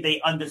like they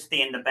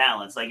understand the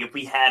balance. Like if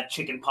we have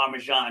chicken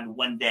parmesan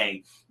one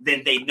day,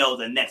 then they know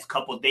the next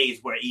couple of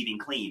days we're eating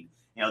clean.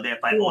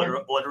 If I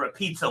order a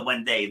pizza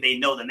one day, they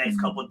know the next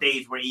couple of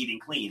days we're eating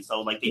clean.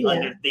 So like they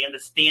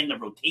understand the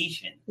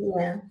rotation.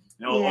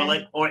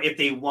 Or if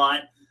they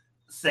want,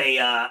 say,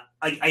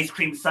 ice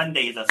cream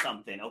sundaes or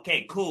something.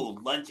 Okay, cool.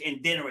 Lunch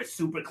and dinner is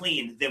super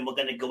clean. Then we're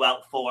gonna go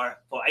out for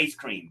ice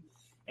cream.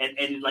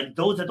 And like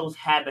those are those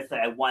habits that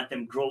I want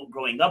them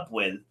growing up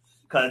with,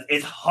 because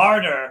it's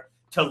harder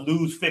to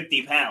lose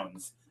 50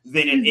 pounds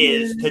than it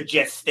is to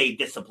just stay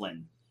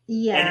disciplined.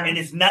 Yeah. And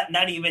it's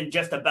not even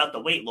just about the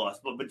weight loss,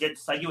 but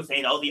just like you were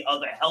saying, all the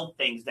other health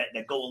things that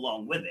go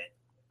along with it.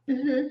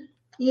 Mm-hmm.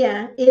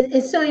 Yeah,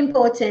 it's so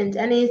important,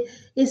 and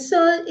it's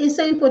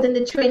so important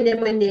to train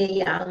them when they're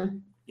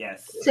young.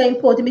 Yes. It's so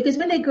important because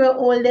when they grow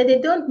older, they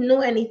don't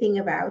know anything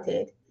about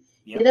it.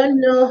 Yep. They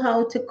don't know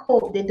how to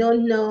cook. They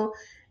don't know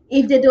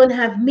if they don't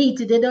have meat.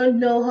 They don't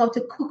know how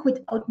to cook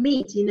without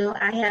meat.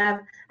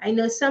 I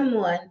know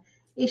someone,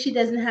 if she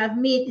doesn't have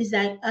meat, is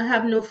like, I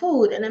have no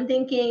food, and I'm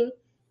thinking,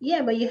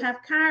 yeah, but you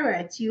have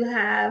carrots, you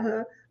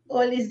have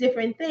all these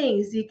different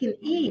things you can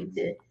eat.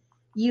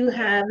 You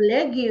have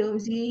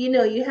legumes,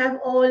 you have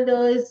all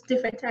those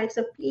different types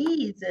of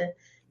peas.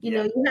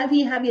 You have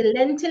your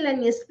lentil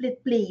and your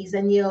split peas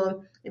and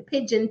your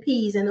pigeon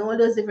peas and all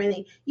those different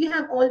things. You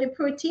have all the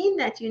protein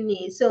that you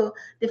need. So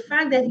the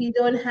fact that you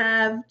don't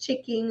have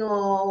chicken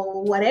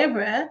or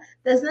whatever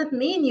does not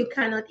mean you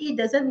cannot eat,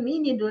 doesn't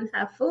mean you don't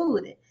have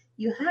food.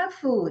 You have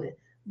food,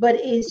 but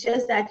it's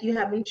just that you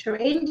haven't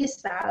trained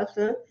yourself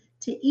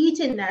to eat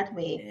in that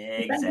way.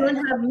 Exactly. If I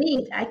don't have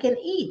meat, I can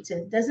eat.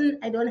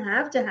 I don't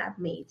have to have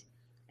meat.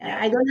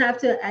 I don't have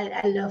to.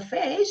 I love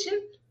fish,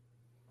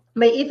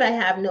 but if I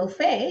have no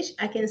fish,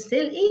 I can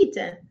still eat.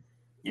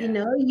 You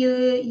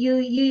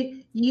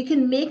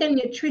can make a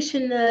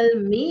nutritional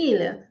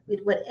meal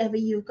with whatever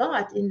you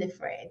got in the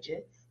fridge.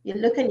 You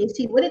look and you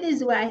see what it is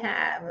do I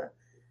have.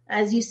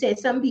 As you said,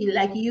 some people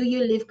like you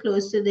live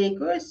close to the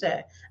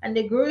grocer, and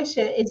the grocer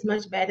is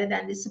much better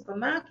than the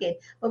supermarket.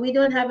 But we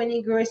don't have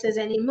any grocers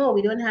anymore.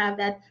 We don't have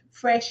that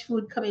fresh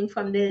food coming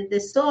from the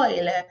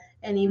soil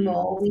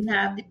anymore. We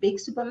have the big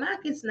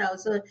supermarkets now.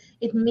 So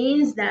it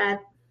means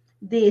that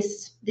the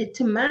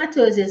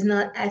tomatoes is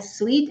not as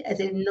sweet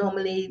as it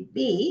normally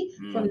be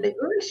from the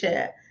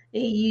grocer.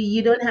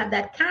 You don't have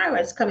that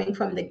carrots coming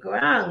from the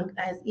ground,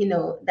 as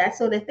that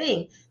sort of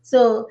thing.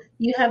 So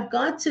you have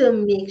got to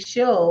make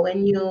sure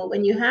when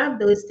you have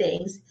those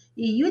things,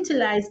 you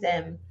utilize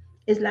them.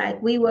 It's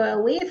like we were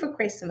away for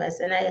Christmas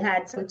and I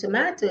had some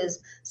tomatoes.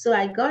 So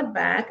I got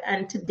back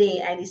and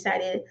today I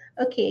decided,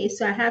 okay,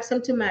 so I have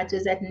some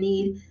tomatoes that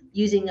need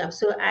using up.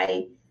 So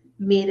I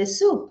made a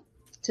soup,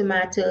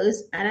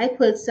 tomatoes, and I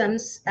put some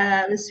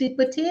sweet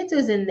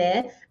potatoes in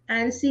there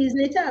and season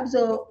it up.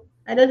 So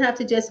I don't have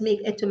to just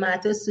make a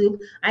tomato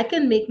soup. I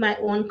can make my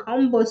own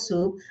combo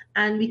soup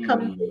and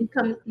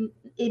Mm.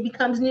 it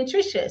becomes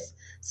nutritious.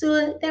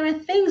 So there are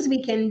things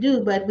we can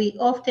do, but we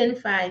often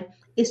find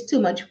it's too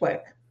much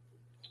work.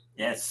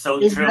 Yes, so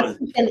It's not true.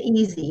 quick and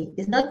easy.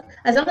 It's not,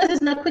 as long as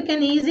it's not quick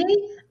and easy,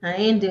 I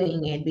ain't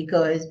doing it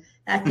because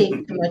that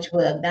takes too much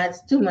work.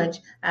 That's too much.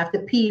 I have to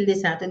peel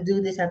this, I have to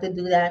do this, I have to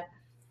do that.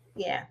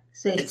 Yeah.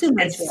 So it's It's too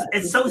much it's work.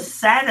 it's so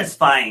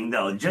satisfying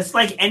though. Just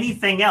like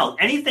anything else,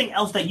 anything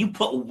else that you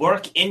put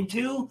work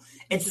into,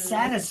 it's Mhm.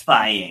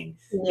 satisfying.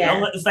 You know,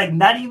 Yeah. it's like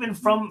not even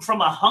from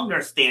a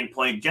hunger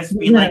standpoint. Just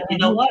be like, you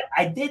know Mhm. what,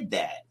 I did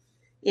that.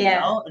 You Yeah.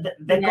 know,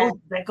 Yeah.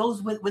 that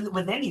goes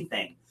with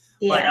anything.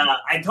 But Yeah.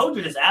 I told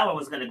you this hour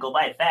was going to go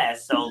by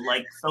fast. So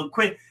like, so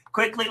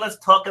quickly, let's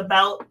talk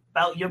about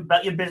your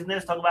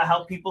business. Talk about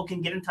how people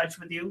can get in touch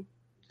with you.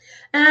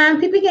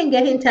 People can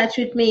get in touch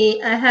with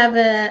me. I have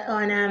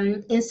on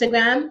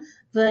Instagram,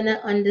 Verna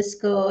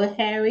underscore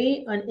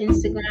Harry on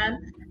Instagram.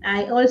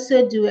 I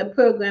also do a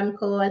program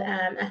called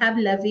I have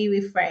Lovey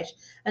Refresh,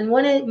 and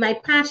one of my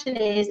passion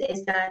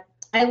is that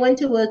I want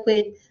to work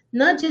with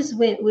not just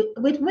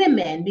with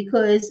women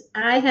because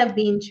I have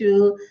been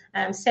through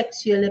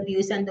sexual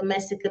abuse and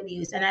domestic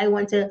abuse, and I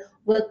want to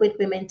work with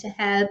women to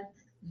help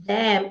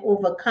them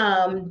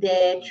overcome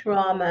their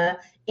trauma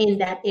in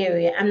that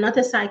area. I'm not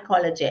a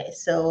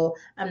psychologist, so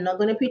I'm not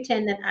going to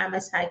pretend that I'm a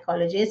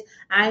psychologist.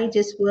 I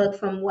just work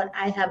from what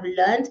I have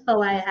learned,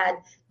 how I had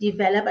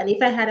developed. And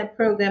if I had a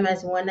program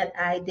as one that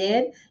I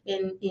did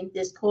in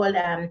this called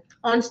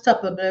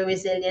Unstoppable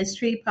Resilience,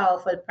 3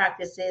 powerful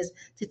practices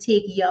to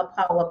take your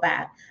power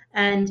back.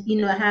 And,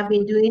 I have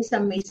been doing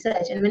some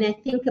research. And when I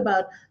think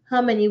about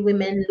how many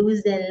women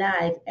lose their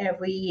life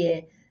every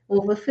year,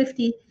 over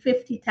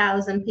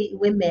 50,000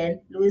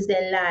 women lose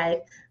their life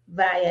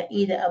via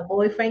either a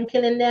boyfriend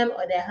killing them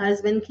or their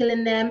husband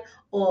killing them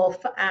or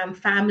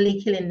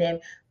family killing them.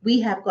 We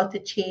have got to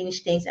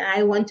change things. And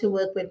I want to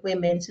work with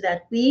women so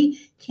that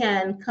we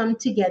can come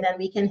together and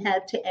we can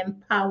help to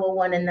empower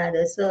one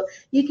another. So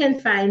you can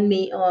find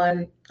me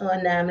on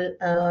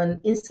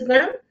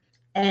Instagram.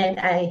 And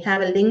I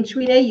have a link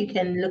tree there. You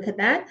can look at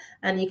that.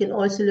 And you can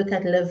also look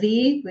at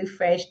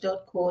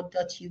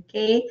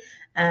lavirefresh.co.uk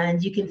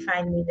and you can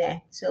find me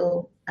there.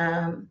 So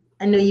I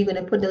know you're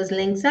going to put those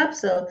links up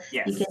so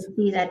you Yes. can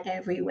see that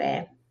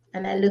everywhere.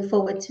 And I look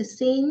forward to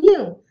seeing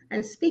you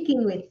and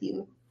speaking with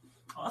you.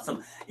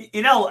 Awesome.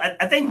 You know,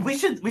 I think we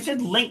should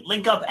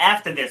link up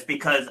after this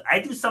because I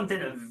do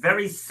something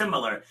very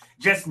similar,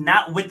 just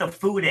not with the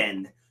food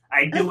end.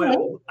 Okay.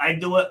 I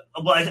do it.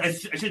 Well, I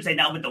should say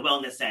not with the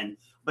wellness end,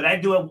 but I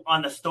do it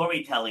on the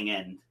storytelling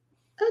end.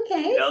 You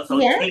Okay. know, so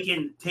Yeah.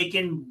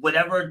 taking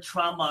whatever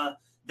trauma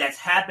that's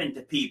happened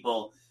to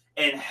people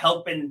and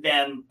helping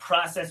them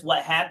process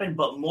what happened,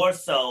 but more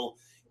so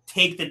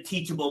take the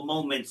teachable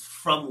moments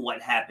from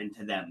what happened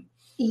to them.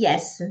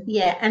 Yes,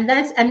 yeah, and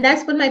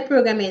that's what my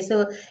program is.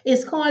 So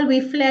it's called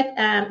Reflect.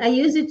 I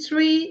use it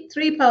three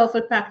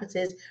powerful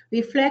practices: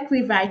 reflect,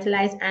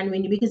 revitalize, and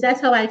renew. Because that's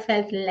how I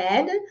felt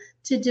led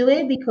to do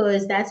it.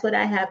 Because that's what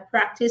I have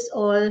practiced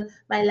all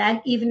my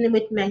life, even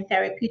with my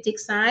therapeutic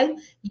side,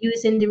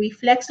 using the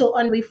reflect. So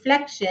on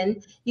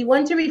reflection, you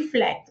want to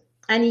reflect,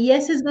 and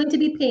yes, it's going to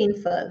be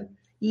painful.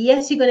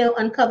 Yes, you're going to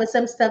uncover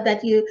some stuff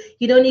that you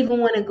don't even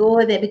want to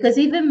go there. Because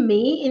even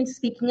me, in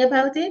speaking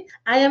about it,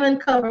 I am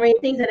uncovering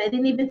things that I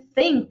didn't even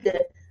think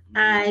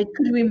I Mm,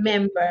 could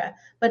remember.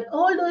 But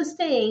all those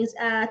things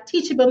are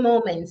teachable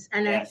moments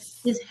and yes.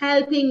 is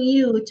helping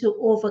you to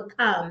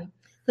overcome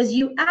because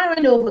you are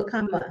an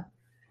overcomer.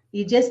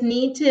 You just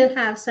need to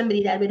have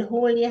somebody that will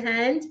hold your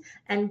hand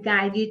and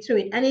guide you through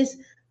it. And it's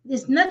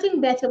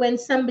nothing better when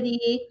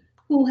somebody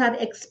who have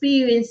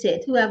experienced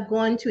it, who have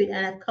gone through it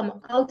and have come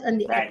out on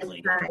the other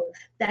Exactly. side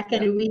that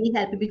can Yep. really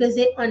help you because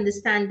they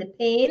understand the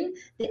pain,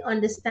 they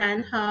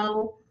understand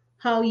how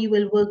you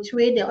will work through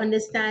it, they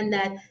understand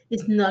that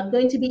it's not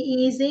going to be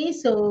easy.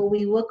 So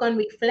we work on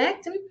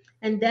reflect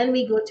and then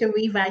we go to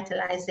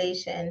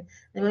revitalization.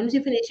 And once we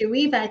finish the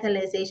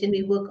revitalization,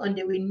 we work on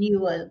the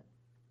renewal.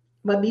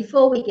 But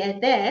before we get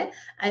there,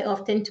 I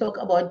often talk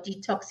about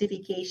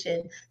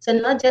detoxification. So,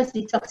 not just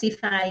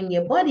detoxifying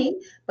your body,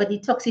 but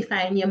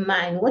detoxifying your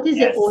mind. What is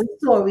the Yes. old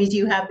stories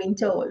you have been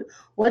told?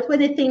 What were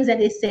the things that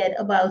they said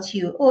about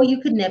you? Oh, you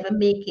could never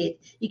make it.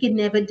 You could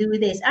never do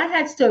this. I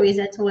had stories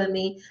that told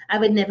me I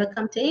would never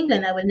come to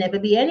England. I would never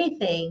be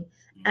anything.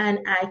 And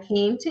I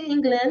came to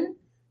England.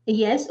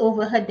 Yes,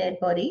 over her dead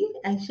body.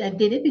 I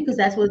did it because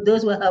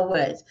those were her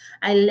words.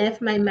 I left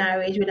my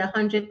marriage with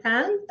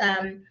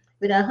 £100.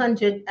 With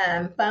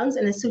 £100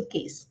 and a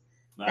suitcase.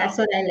 That's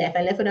Wow. what I left.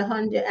 I left with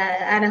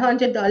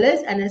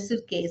 $100 and a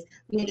suitcase.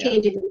 When you Yeah.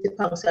 change it into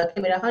pounds, so I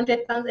came with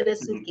 £100 and a Mhm.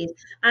 suitcase,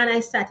 and I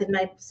started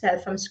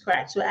myself from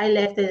scratch. So I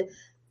left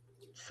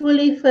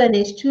fully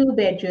furnished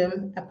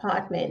 2-bedroom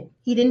apartment.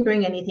 He didn't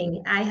bring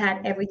anything. I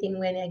had everything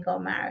when I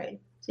got married.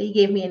 So he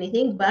gave me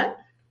anything, but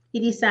he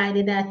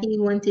decided that he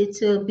wanted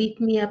to beat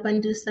me up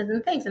and do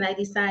certain things. And I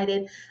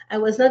decided I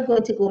was not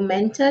going to go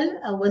mental.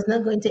 I was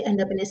not going to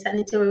end up in a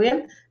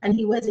sanatorium. And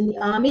he was in the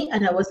army,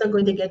 and I was not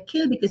going to get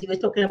killed because he was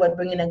talking about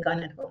bringing a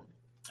gun at home.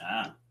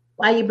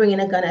 Why are you bringing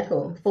a gun at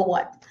home? For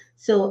what?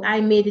 So I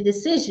made a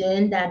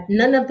decision that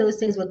none of those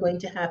things were going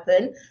to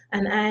happen.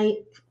 And I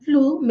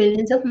flew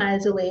millions of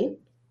miles away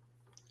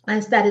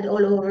and started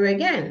all over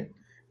again.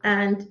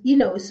 And,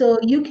 so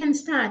you can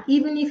start,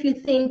 even if you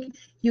think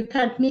you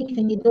can't make it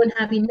and you don't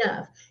have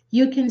enough,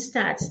 you can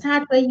start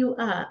where you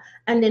are.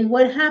 And then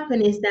what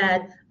happens is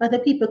that other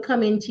people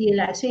come into your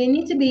life. So you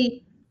need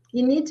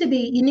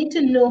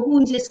to know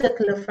who is your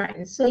circle of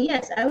friends. So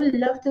yes, I would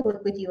love to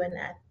work with you on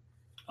that.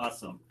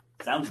 Awesome.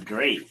 Sounds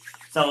great.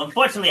 So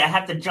unfortunately I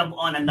have to jump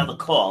on another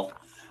call.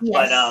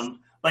 Yes.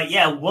 But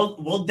yeah,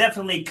 we'll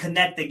definitely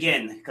connect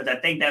again, because I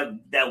think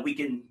that we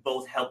can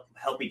both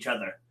help each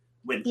other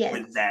with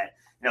that.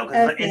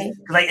 Because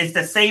it's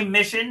the same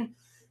mission,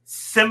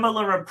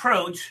 similar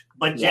approach,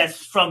 but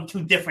just from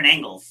two different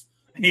angles.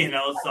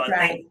 So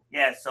I think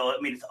So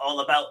I mean, it's all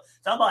about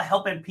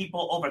helping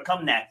people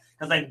overcome that.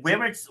 Because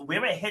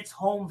where it hits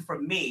home for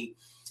me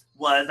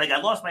was I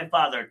lost my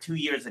father 2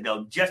 years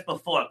ago, just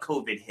before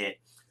COVID hit,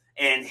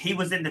 and he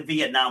was in the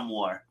Vietnam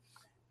War,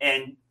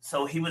 and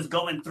so he was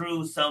going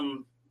through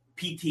some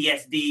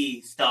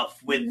PTSD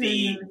stuff with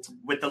the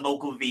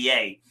local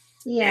VA.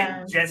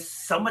 Yeah. And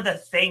just some of the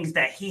things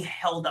that he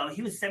held on.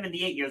 He was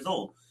 78 years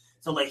old.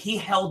 So he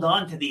held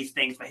on to these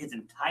things for his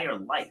entire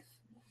life.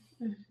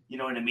 You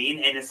know what I mean?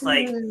 And it's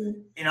I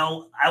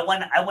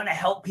want to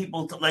help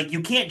people to, you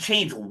can't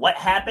change what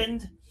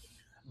happened,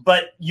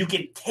 but you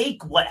can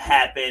take what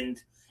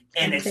happened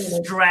and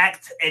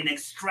extract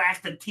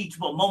the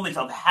teachable moments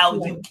of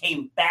how you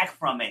came back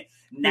from it.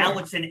 Now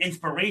it's an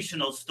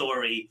inspirational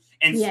story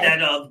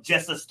instead of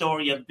just a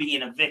story of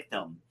being a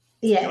victim.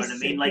 Yes,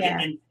 you know what I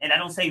mean? And I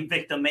don't say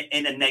victim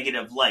in a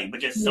negative light,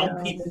 but just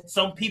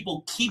some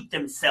people keep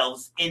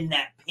themselves in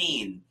that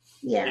pain.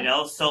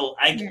 Yeah. So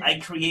I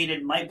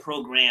created my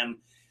program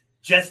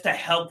just to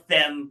help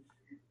them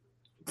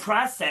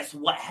process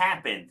what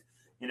happened.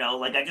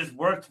 I just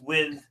worked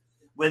with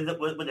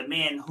a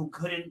man who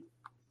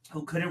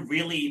couldn't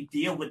really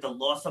deal with the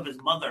loss of his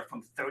mother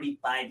from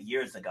 35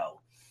 years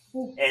ago.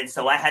 And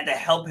so I had to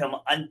help him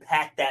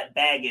unpack that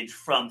baggage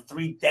from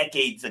 3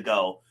 decades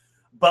ago.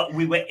 But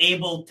we were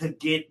able to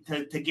get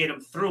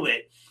him through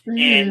it,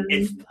 and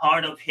it's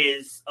part of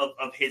his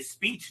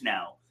speech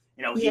now.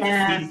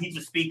 He's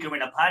a speaker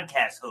and a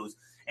podcast host,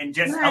 and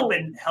just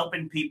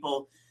helping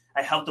people.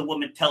 I helped a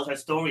woman tell her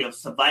story of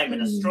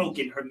surviving a stroke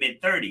in her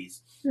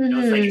mid-30s.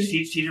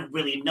 She didn't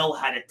really know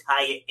how to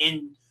tie it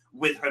in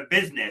with her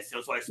business.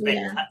 So I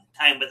spent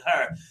time with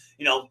her,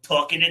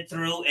 talking it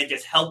through and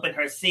just helping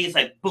her see. It's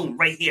boom,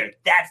 right here.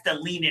 That's the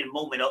lean-in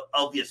moment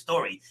of your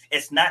story.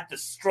 It's not the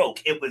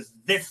stroke. It was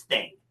this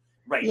thing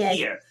right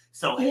here.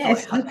 So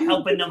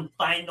helping them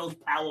find those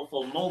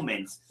powerful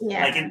moments.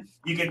 Yeah. And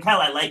you can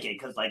tell I like it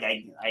because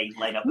I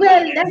light up.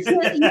 Well, that's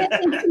your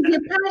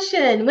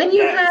passion. When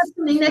you have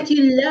something that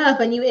you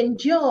love and you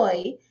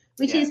enjoy,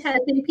 which is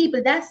helping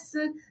people, that's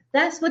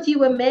what you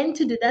were meant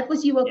to do. That's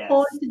what you were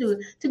called to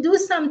do. To do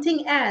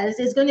something else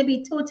is going to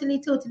be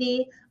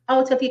totally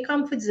out of your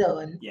comfort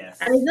zone. Yes.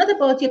 And it's not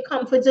about your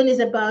comfort zone.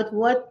 It's about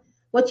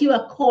what you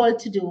are called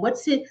to do.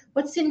 What's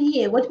in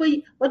here? What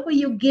were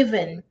you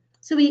given?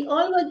 So we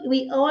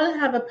all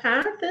have a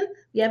path.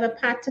 We have a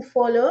path to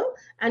follow,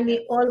 and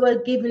we all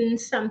were given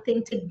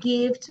something to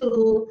give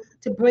to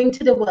bring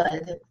to the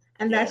world.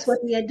 And that's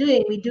what we are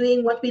doing. We're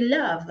doing what we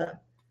love.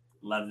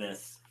 Love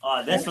this.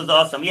 Oh, this was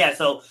awesome. Yeah,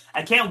 so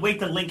I can't wait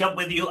to link up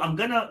with you. I'm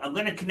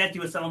gonna connect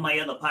you with some of my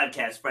other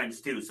podcast friends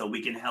too, so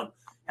we can help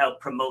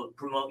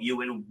promote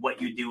you and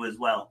what you do as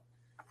well.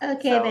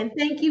 Okay, then.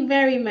 Thank you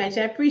very much.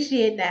 I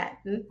appreciate that.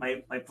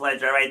 My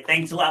pleasure. All right.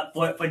 Thanks a lot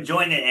for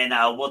joining,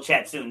 and we'll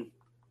chat soon.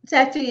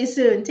 Chat to you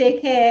soon.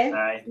 Take care.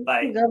 All right.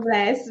 Bye. God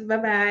bless.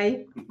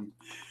 Bye-bye.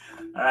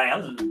 All right. That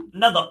was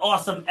another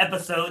awesome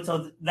episode.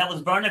 So that was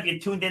Verna. If you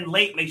tuned in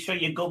late, make sure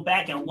you go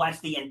back and watch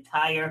the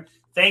entire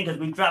thing, because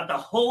we dropped a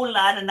whole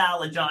lot of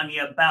knowledge on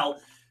you about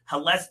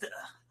holistic.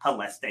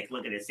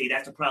 Look at it. See,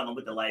 that's the problem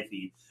with the live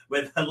feed,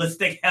 with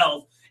holistic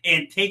health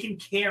and taking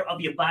care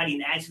of your body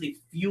and actually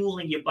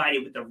fueling your body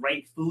with the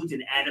right foods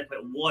and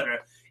adequate water.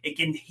 It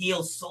can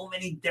heal so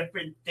many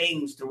different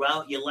things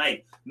throughout your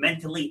life,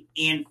 mentally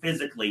and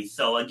physically.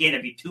 So again,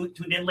 if you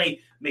tuned in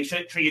late, make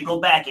sure you go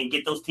back and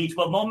get those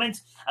teachable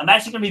moments. I'm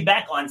actually going to be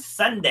back on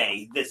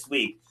Sunday this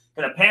week,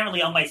 because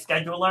apparently on my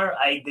scheduler,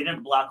 I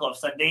didn't block off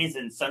Sundays,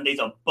 and Sundays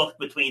are booked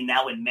between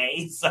now and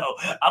May. So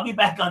I'll be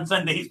back on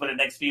Sundays for the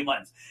next few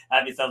months.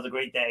 Have yourselves a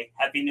great day.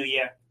 Happy New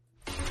Year.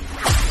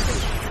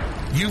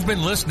 You've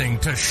been listening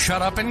to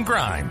Shut Up and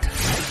Grind.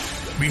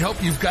 We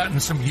hope you've gotten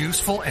some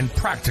useful and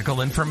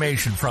practical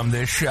information from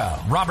this show.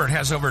 Robert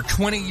has over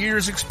 20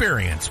 years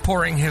experience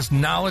pouring his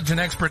knowledge and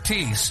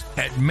expertise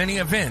at many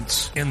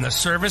events in the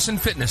service and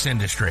fitness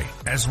industry,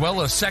 as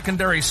well as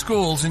secondary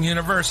schools and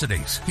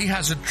universities. He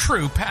has a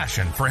true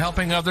passion for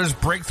helping others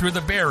break through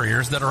the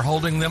barriers that are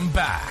holding them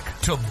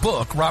back. To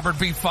book Robert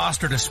B.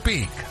 Foster to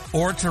speak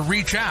or to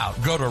reach out,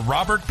 go to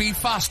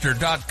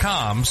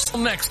robertbfoster.com. Till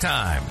next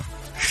time,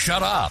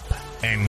 shut up and